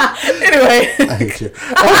 Anyway. I hate you.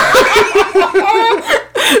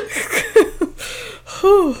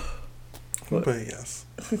 But yes,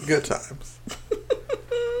 good times.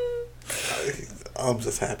 I'm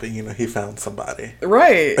just happy, you know, he found somebody.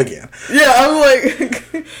 Right. Again. Yeah, I'm like,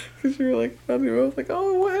 because you were like, I was like,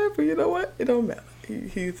 oh, what happened? You know what? It don't matter.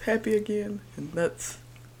 He's happy again, and that's...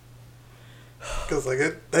 Because, like,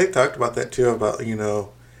 they talked about that, too, about, you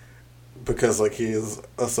know, because, like, he is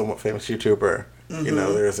a somewhat famous YouTuber, mm-hmm. you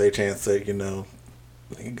know, there's a chance that, you know,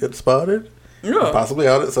 he could get spotted. Yeah. Possibly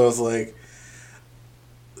outed. So it's like,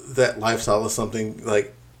 that lifestyle is something,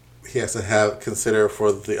 like, he has to consider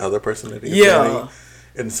for the other person that he's dating.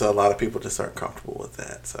 And so a lot of people just aren't comfortable with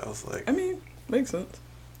that. So I was like... I mean, makes sense.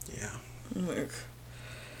 Yeah. Like,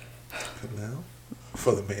 and now,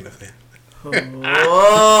 for the main event.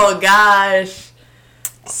 Oh, gosh.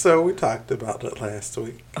 So we talked about it last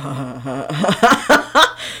week.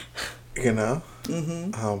 You know?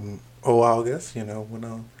 Mm-hmm. August, you know, when he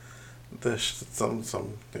was talking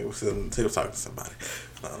to somebody.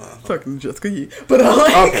 Talking to Jessica Yee. But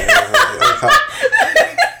okay.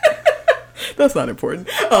 That's not important.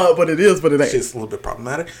 But it is, but it ain't. She's a little bit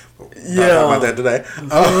problematic. Yeah. Talking about that today.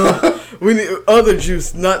 We need other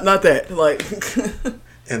juice, not that. Like.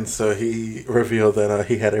 And so he revealed that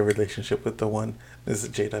he had a relationship with the one, this is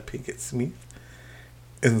Jada Pinkett Smith.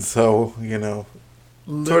 And so, you know,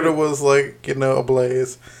 Twitter was like, you know,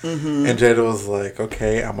 ablaze. Mm-hmm. And Jada was like,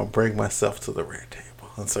 okay, I'm going to bring myself to the red table.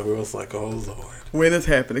 And so we was like, oh, Lord. When it's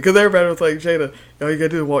happening. Because everybody was like, Jada, all you got to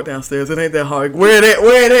do is walk downstairs. It ain't that hard. Where it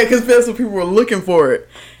at? Because that's what people were looking for it.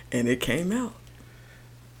 And it came out.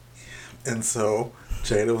 And so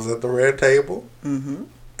Jada was at the red table. Mm-hmm.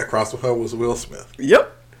 Across from her was Will Smith.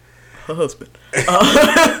 Yep. Her husband.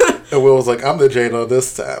 And Will was like, I'm the Jada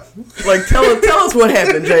this time. Like, tell us what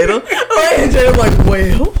happened, Jada. And Jada's like,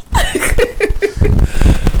 well.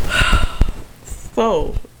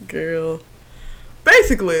 So, girl.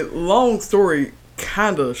 Basically, long story,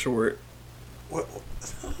 kind of short. What?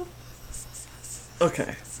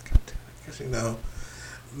 Okay. Because, you know,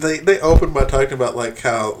 they opened by talking about, like,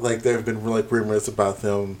 how, like, there have been, like, rumors about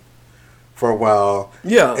them for a while.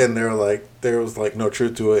 Yeah. And they're like, there was like no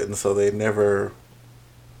truth to it, and so they never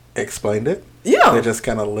explained it. Yeah. They just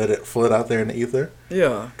kind of let it float out there in the ether.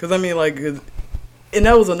 Yeah. Because, I mean, like, and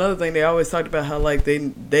that was another thing. They always talked about how, like,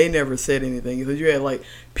 they never said anything. Because you had, like,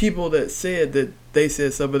 people that said that they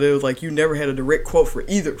said something, but it was like, you never had a direct quote from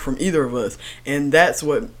either of us. And that's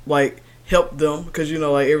what, like, helped them. Because, you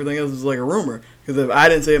know, like, everything else was like a rumor. Because if I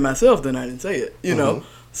didn't say it myself, then I didn't say it. You know?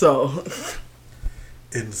 So...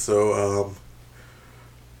 And so,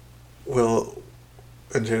 Will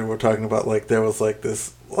and Jada were talking about, like, there was, like,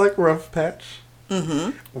 this, like, rough patch.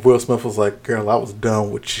 Mm-hmm. Will Smith was like, girl, I was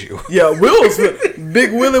done with you. Yeah, Will Smith,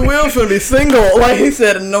 Big Willie Will finna be single. Like, he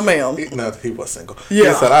said, no, ma'am. No, he was single. Yeah.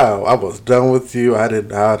 He said, I was done with you. I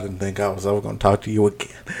didn't think I was ever going to talk to you again.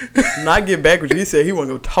 Not get back with you. He said he wasn't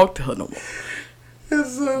going to talk to her no more. And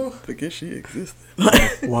so... I guess she existed.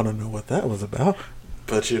 Want to know what that was about.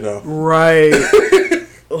 But, you know. Right.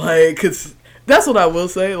 Like, because that's what I will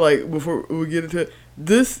say, like, before we get into it.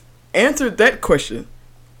 This answered that question,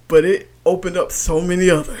 but it opened up so many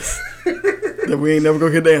others that we ain't never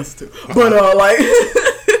going to get the answer to. But, like...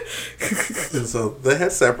 And so they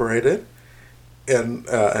had separated, and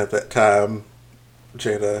at that time,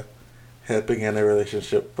 Jada had began a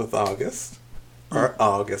relationship with August, or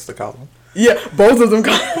August to call him. Yeah, both of them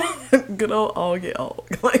call him good old August.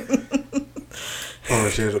 Like... Or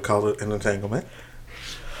Jada called it an entanglement.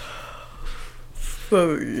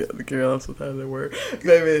 So yeah, the girl sometimes that word,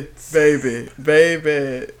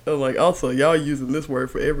 baby. I'm like, also y'all using this word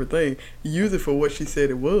for everything. Use it for what she said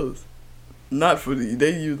it was, not for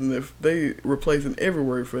they replacing every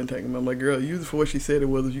word for entanglement. I'm like, girl, use it for what she said it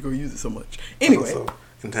was. If you gonna use it so much, anyway. Also,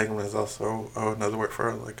 entanglement is also another word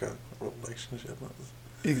for like a relationship.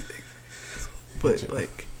 But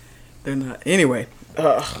like, they're not anyway.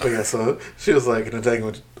 But yeah, so she was like, an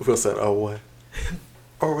entanglement. Will said, "Oh, what?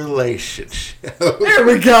 A relationship." There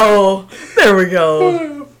we go.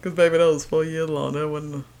 Because baby, that was 4 years long. That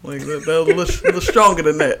wasn't like that was a little stronger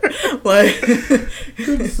than that. Like,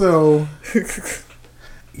 So,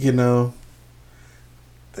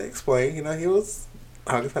 they explained. He was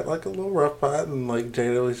August had like a little rough pot, and like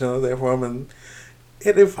Jada was there for him, and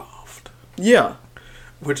it evolved. Yeah,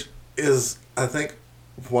 which is I think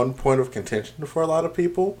one point of contention for a lot of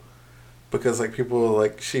people. Because, like, people,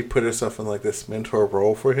 like, she put herself in, like, this mentor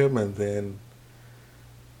role for him and then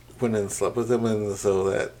went and slept with him, and so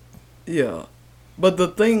that... Yeah. But the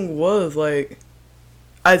thing was, like,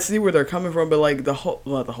 I see where they're coming from, but, like,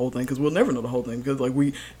 not the whole thing, because we'll never know the whole thing, because, like,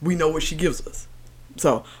 we know what she gives us.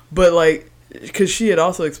 So, but, like, because she had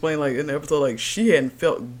also explained, like, in the episode, like, she hadn't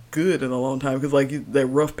felt good in a long time, because, like, that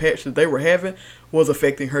rough patch that they were having was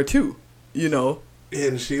affecting her, too,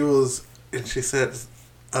 And she said...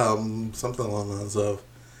 something along the lines of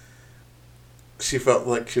she felt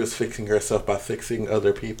like she was fixing herself by fixing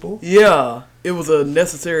other people. Yeah, it was a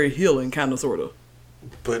necessary healing, kind of, sort of.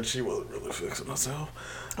 But she wasn't really fixing herself.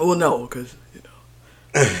 Well, no, because,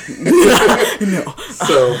 No.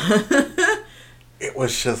 So, it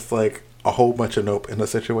was just like a whole bunch of nope in the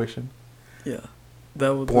situation. Yeah.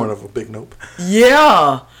 That was born of a big nope.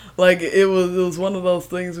 Yeah. Like, it was one of those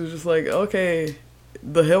things where it's just like, okay,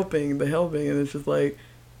 the helping, and it's just like,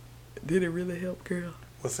 did it really help, girl?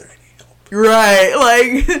 Was there any help? Right,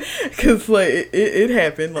 like, because, like, it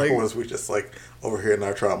happened, like... Or was we just, like, over here in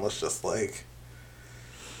our traumas, just, like...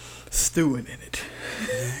 stewing in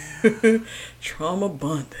it. Trauma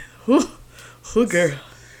bonding. Whew, girl.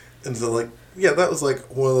 And so, like, yeah, that was, like,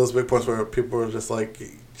 one of those big points where people were just, like,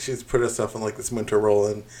 she's put herself in, like, this mentor role,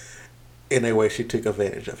 and in a way she took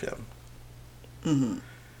advantage of him. Mm-hmm.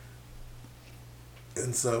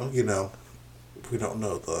 And so, we don't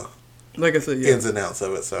know the... like I said, yeah. ins and outs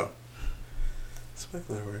of it, so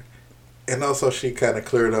speculative. And also, she kind of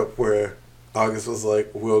cleared up where August was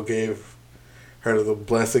like, Will gave her the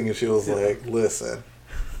blessing, and she was like, "Listen,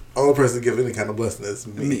 only person to give any kind of blessing is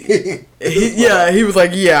me." He was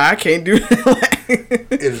like, "Yeah, I can't do that."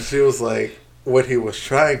 And she was like, what he was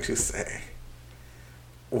trying to say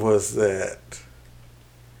was that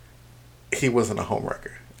he wasn't a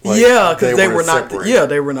homewrecker. Like, yeah, because they were not. separated.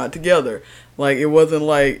 They were not together. Like, it wasn't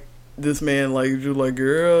like this man like you like,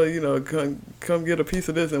 girl, come get a piece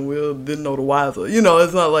of this, and Will didn't know the wiser.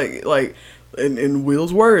 It's not like in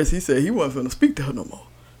Will's words, he said he wasn't going to speak to her no more.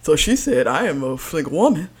 So she said, "I am a single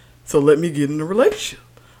woman, so let me get in a relationship."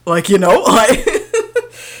 Like, like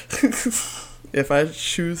if I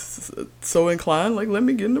choose so inclined, like, let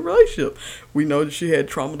me get in a relationship. We know that she had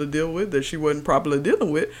trauma to deal with that she wasn't properly dealing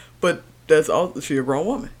with, but that's all. She a grown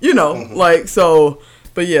woman, Mm-hmm. like, so.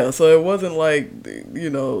 But yeah, so it wasn't like,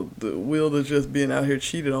 the Will that's just being out here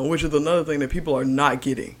cheated on, which is another thing that people are not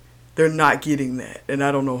getting. They're not getting that, and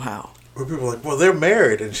I don't know how. Where people are like, well, they're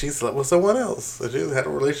married, and she slept with someone else. And she had a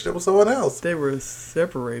relationship with someone else. They were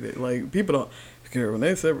separated. Like, people don't care when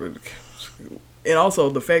they separated. And also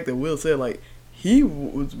the fact that Will said, like, he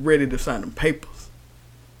was ready to sign them papers.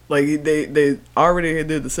 Like, they already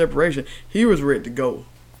did the separation. He was ready to go.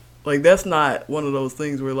 Like, that's not one of those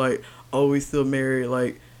things where, like, oh, we still married.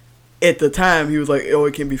 Like, at the time, he was like, oh,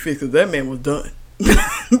 it can be fixed, because that man was done.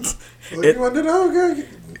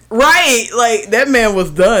 Right, like, that man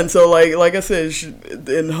was done. So, like I said,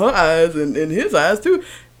 in her eyes and in his eyes too,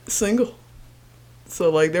 single.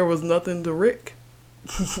 So, like, there was nothing to Rick.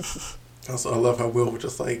 Also, I love how Will was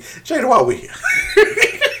just like, Jada, why are we here?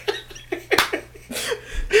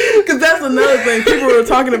 Because that's another thing. People were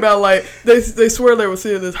talking about, like, they swear they were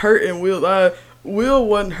seeing this hurt in Will's eye. Will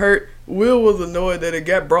wasn't hurt. Will was annoyed that it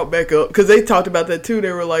got brought back up, because they talked about that too.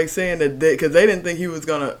 They were like saying that because they didn't think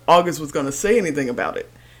August was gonna say anything about it,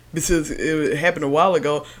 because it happened a while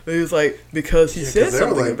ago. But he was like, because he said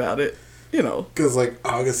something about it, Because like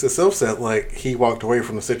August herself said, like, he walked away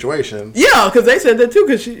from the situation. Yeah, because they said that too.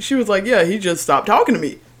 Because she was like, yeah, he just stopped talking to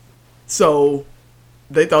me. So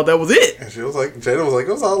they thought that was it. And she was like, Jada was like,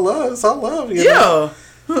 it was all love. It's all love. Yeah.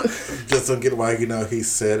 Just don't get why he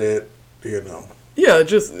said it. Yeah,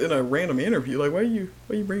 just in a random interview. Like, why are you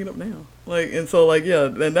bringing it up now? Like, and so, like, yeah,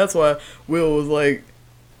 and that's why Will was like,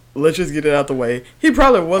 let's just get it out the way. He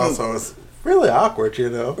probably wasn't. Also, it's really awkward, you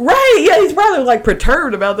know. Right? Yeah, he's probably like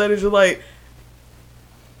perturbed about that. He's just like,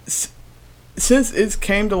 since it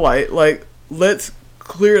came to light, like, let's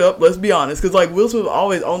clear it up. Let's be honest, because like Will Smith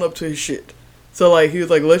always own up to his shit. So like he was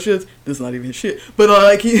like, let's just, this is not even his shit, but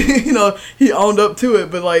like he, you know, he owned up to it.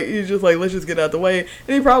 But like he's just like, let's just get out the way. And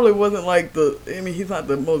he probably wasn't like he's not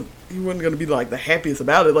the most, he wasn't gonna be like the happiest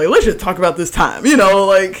about it. Like, let's just talk about this time, you know,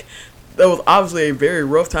 like that was obviously a very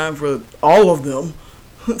rough time for all of them.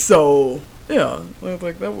 So yeah,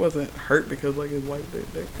 like that wasn't hurt because like his wife, they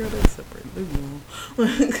separated.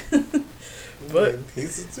 But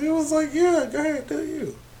he was like, yeah, go ahead, do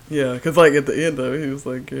you. Yeah, because, like, at the end of it, he was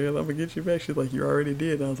like, girl, I'm going to get you back. She's like, you already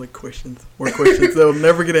did. And I was like, questions. More questions. They'll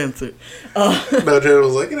never get answered. No, Jared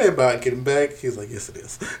was like, it ain't about getting back. He's like, yes, it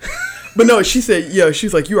is. But no, she said, yeah,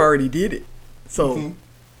 she's like, you already did it. So,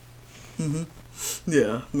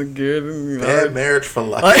 yeah. Bad marriage for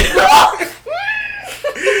life.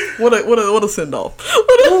 What a send-off.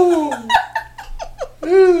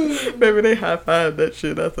 Maybe they high-fived that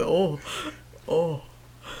shit. I said, oh.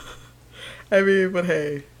 I mean, but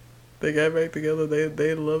hey, they got back together.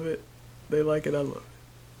 They love it. They like it. I love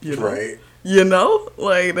it. You know? Right. You know?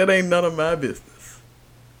 Like, that ain't none of my business.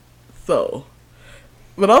 So,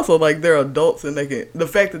 but also, like, they're adults and the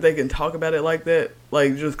fact that they can talk about it like that,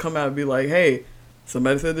 like, just come out and be like, hey,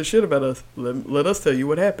 somebody said this shit about us. Let us tell you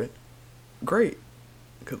what happened. Great.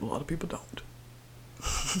 Because a lot of people don't.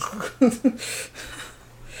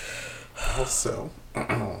 Also,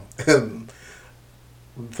 and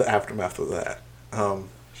the aftermath of that,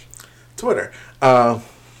 Twitter.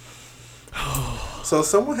 So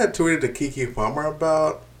someone had tweeted to Keke Palmer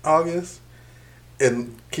about August,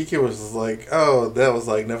 and Keke was just like, "Oh, that was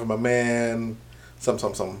like never my man, some,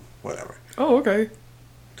 whatever." Oh, okay.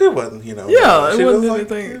 It wasn't, you know. Yeah, she it wasn't was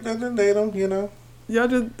anything. Like, didn't date him, you know. Y'all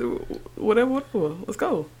just whatever. Let's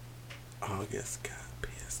go. August got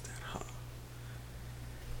pissed at her,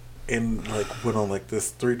 and like went on like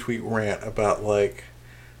this 3-tweet rant about like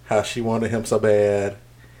how she wanted him so bad,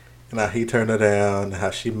 and how he turned her down, and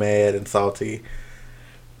how she mad and salty,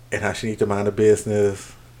 and how she need to mind her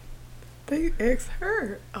business. They asked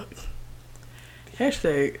her.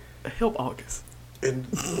 Hashtag help August. And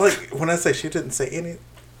like when I say she didn't say any.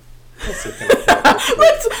 Let's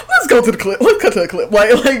go to the clip. Let's cut to the clip.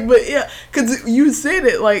 Like, but yeah, because you said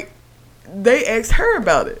it like they asked her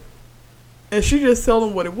about it, and she just told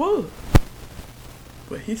them what it was.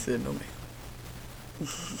 But he said no, man.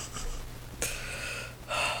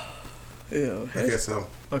 Yeah. Okay, so.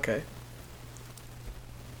 Okay.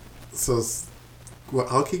 So, what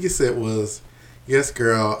all Keke said was, "Yes,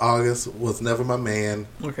 girl, August was never my man."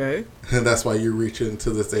 Okay. And that's why you're reaching to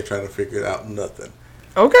this day trying to figure out nothing.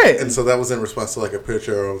 Okay. And so that was in response to like a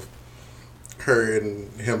picture of her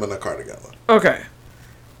and him in a car together. Okay.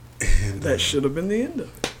 And that should have been the end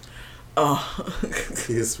of it.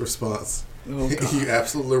 His response. Oh, God. You're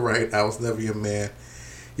absolutely right. I was never your man.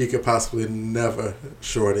 You could possibly never,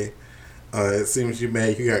 shorty. It seems you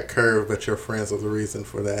mad you got curved, but your friends are the reason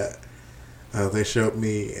for that. They showed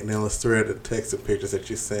me an illustrated text and pictures that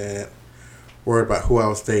you sent, worried about who I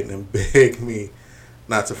was dating, and begged me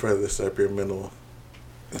not to further disturb your mental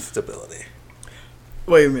instability.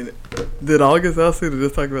 Wait a minute. Did August Alsina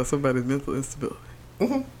just talk about somebody's mental instability?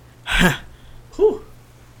 Mm-hmm. Whew.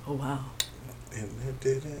 Oh, wow. And it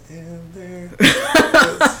didn't end there.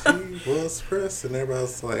 Because he was pressed, and everybody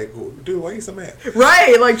was like, dude, why you so mad?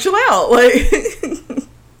 Right, like, chill out. Like,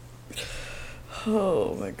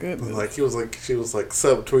 oh, my goodness. And like, she was like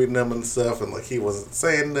subtweeting them and stuff, and like, he wasn't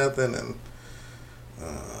saying nothing, and,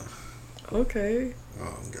 okay.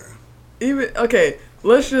 Oh, girl.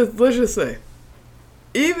 Let's just say,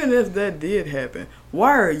 even if that did happen,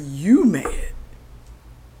 why are you mad?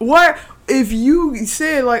 Why, if you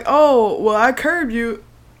said like, oh, well, I curbed you,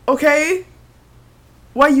 okay,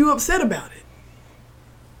 why are you upset about it?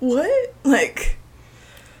 What? Like,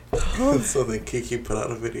 So then Keke put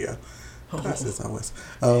out a video.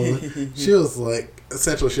 She was like,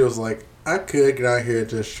 essentially, she was like, I could get out here and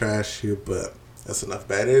just trash you, but there's enough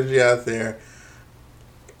bad energy out there.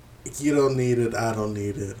 You don't need it. I don't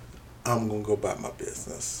need it. I'm going to go about my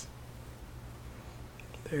business.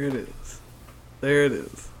 There it is.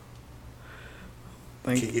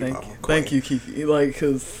 Thank you, Keke. Like,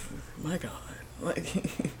 cause my God, like,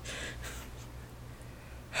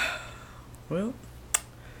 well,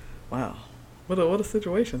 wow, what a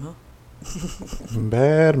situation, huh?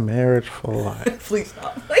 Bad marriage for life. Please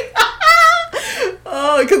stop.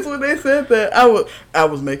 Oh, because when they said that, I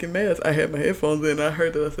was making mess. I had my headphones in. I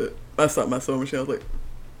heard that. I said, I stopped my sewing machine. I was like,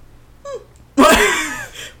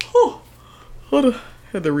 oh, hold on.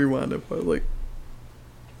 Had to rewind that part. I was like,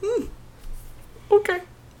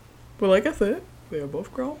 But like I said, they are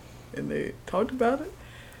both grown and they talked about it.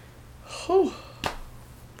 Oh,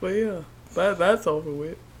 but yeah, that's over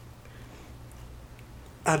with.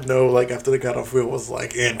 I know, like, after they got off, it was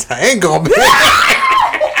like, entanglement.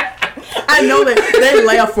 I know they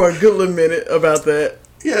laughed for a good little minute about that.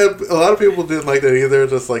 Yeah, a lot of people didn't like that either. They're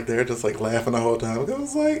just like laughing the whole time. It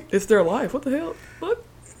was like, it's their life. What the hell? What?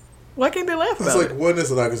 Why can't they laugh about it? It's like, one,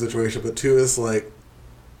 is an awkward situation, but two, it's like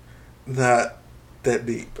not that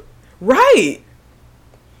deep. Right.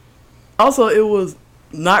 Also, it was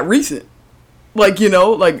not recent. Like, you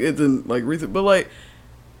know, like it's in like recent, but like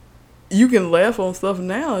you can laugh on stuff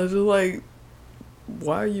now. It's just like,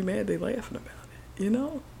 why are you mad they laughing about it? You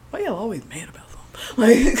know? Why y'all always mad about something?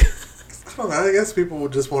 Like, I don't know. I guess people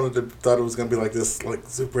just thought it was gonna be like this, like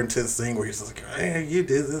super intense thing where you're just like, hey, you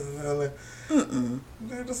did this and that.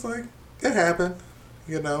 They're just like, it happened.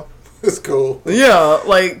 You know, it's cool. Yeah,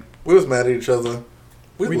 like we was mad at each other.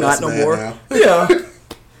 We not no more. Now. Yeah.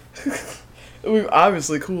 We've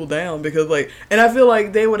obviously cooled down because, like, and I feel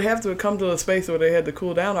like they would have to come to a space where they had to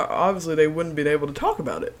cool down, or obviously they wouldn't be able to talk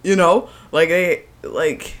about it. You know, like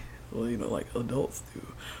well, you know, like adults do.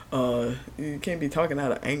 You can't be talking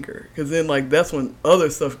out of anger because then, like, that's when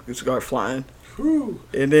other stuff could start flying. Whew.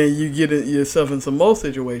 And then you get yourself in some more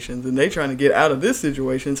situations, and they trying to get out of this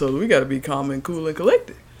situation, so we got to be calm and cool and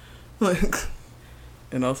collected, like,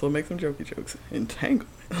 and also make some jokey jokes.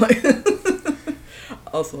 Entanglement, like.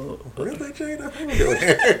 Also, really, Jada? What are we doing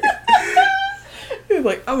here? He's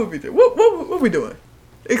like, I'm gonna be there. What we doing?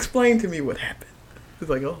 Explain to me what happened. He's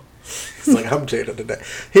like, oh. He's like, I'm Jada today.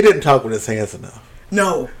 He didn't talk with his hands enough.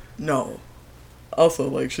 No. Also,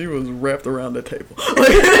 like, she was wrapped around the table.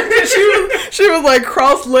 Like, she was like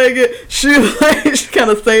cross-legged. She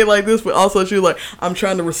kind of stayed like this, but also she was like, I'm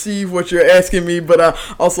trying to receive what you're asking me, but I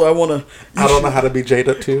want to. I don't know how to be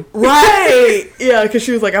Jada too. Right? Yeah, because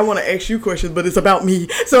she was like, I want to ask you questions, but it's about me.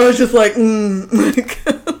 So it's just like,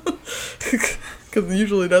 because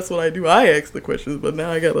usually that's what I do. I ask the questions, but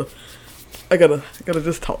now I gotta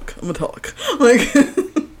just talk. I'm gonna talk. Like.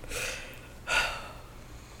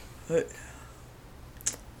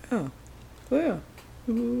 Yeah,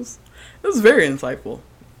 it was very insightful.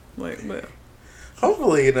 Like, man.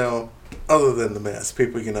 Hopefully, you know, other than the mess,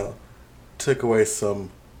 people, you know, took away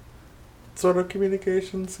some sort of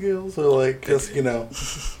communication skills, or like just, you know,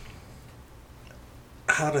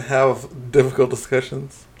 how to have difficult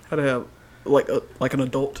discussions. How to have like an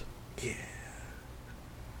adult. Yeah.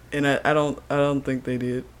 And I don't think they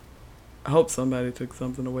did. I hope somebody took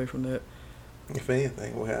something away from that. If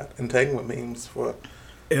anything, we had entanglement memes for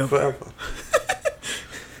forever.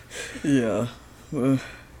 Yeah.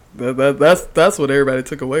 That's what everybody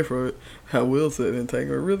took away from it. How Will said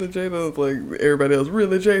entanglement. Really, Jada? Like, everybody else,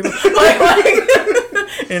 really, Jada?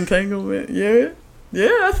 like entanglement. Yeah. Yeah,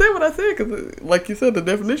 I said what I said. Because, like you said, the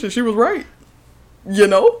definition, she was right. You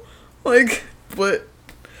know? Like, but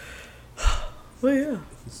yeah.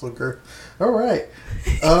 Looker. All right.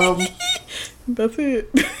 That's it.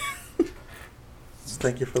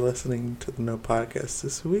 Thank you for listening to the No Podcast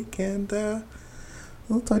this week, and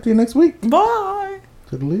we'll talk to you next week. Bye.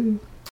 Toodaloo.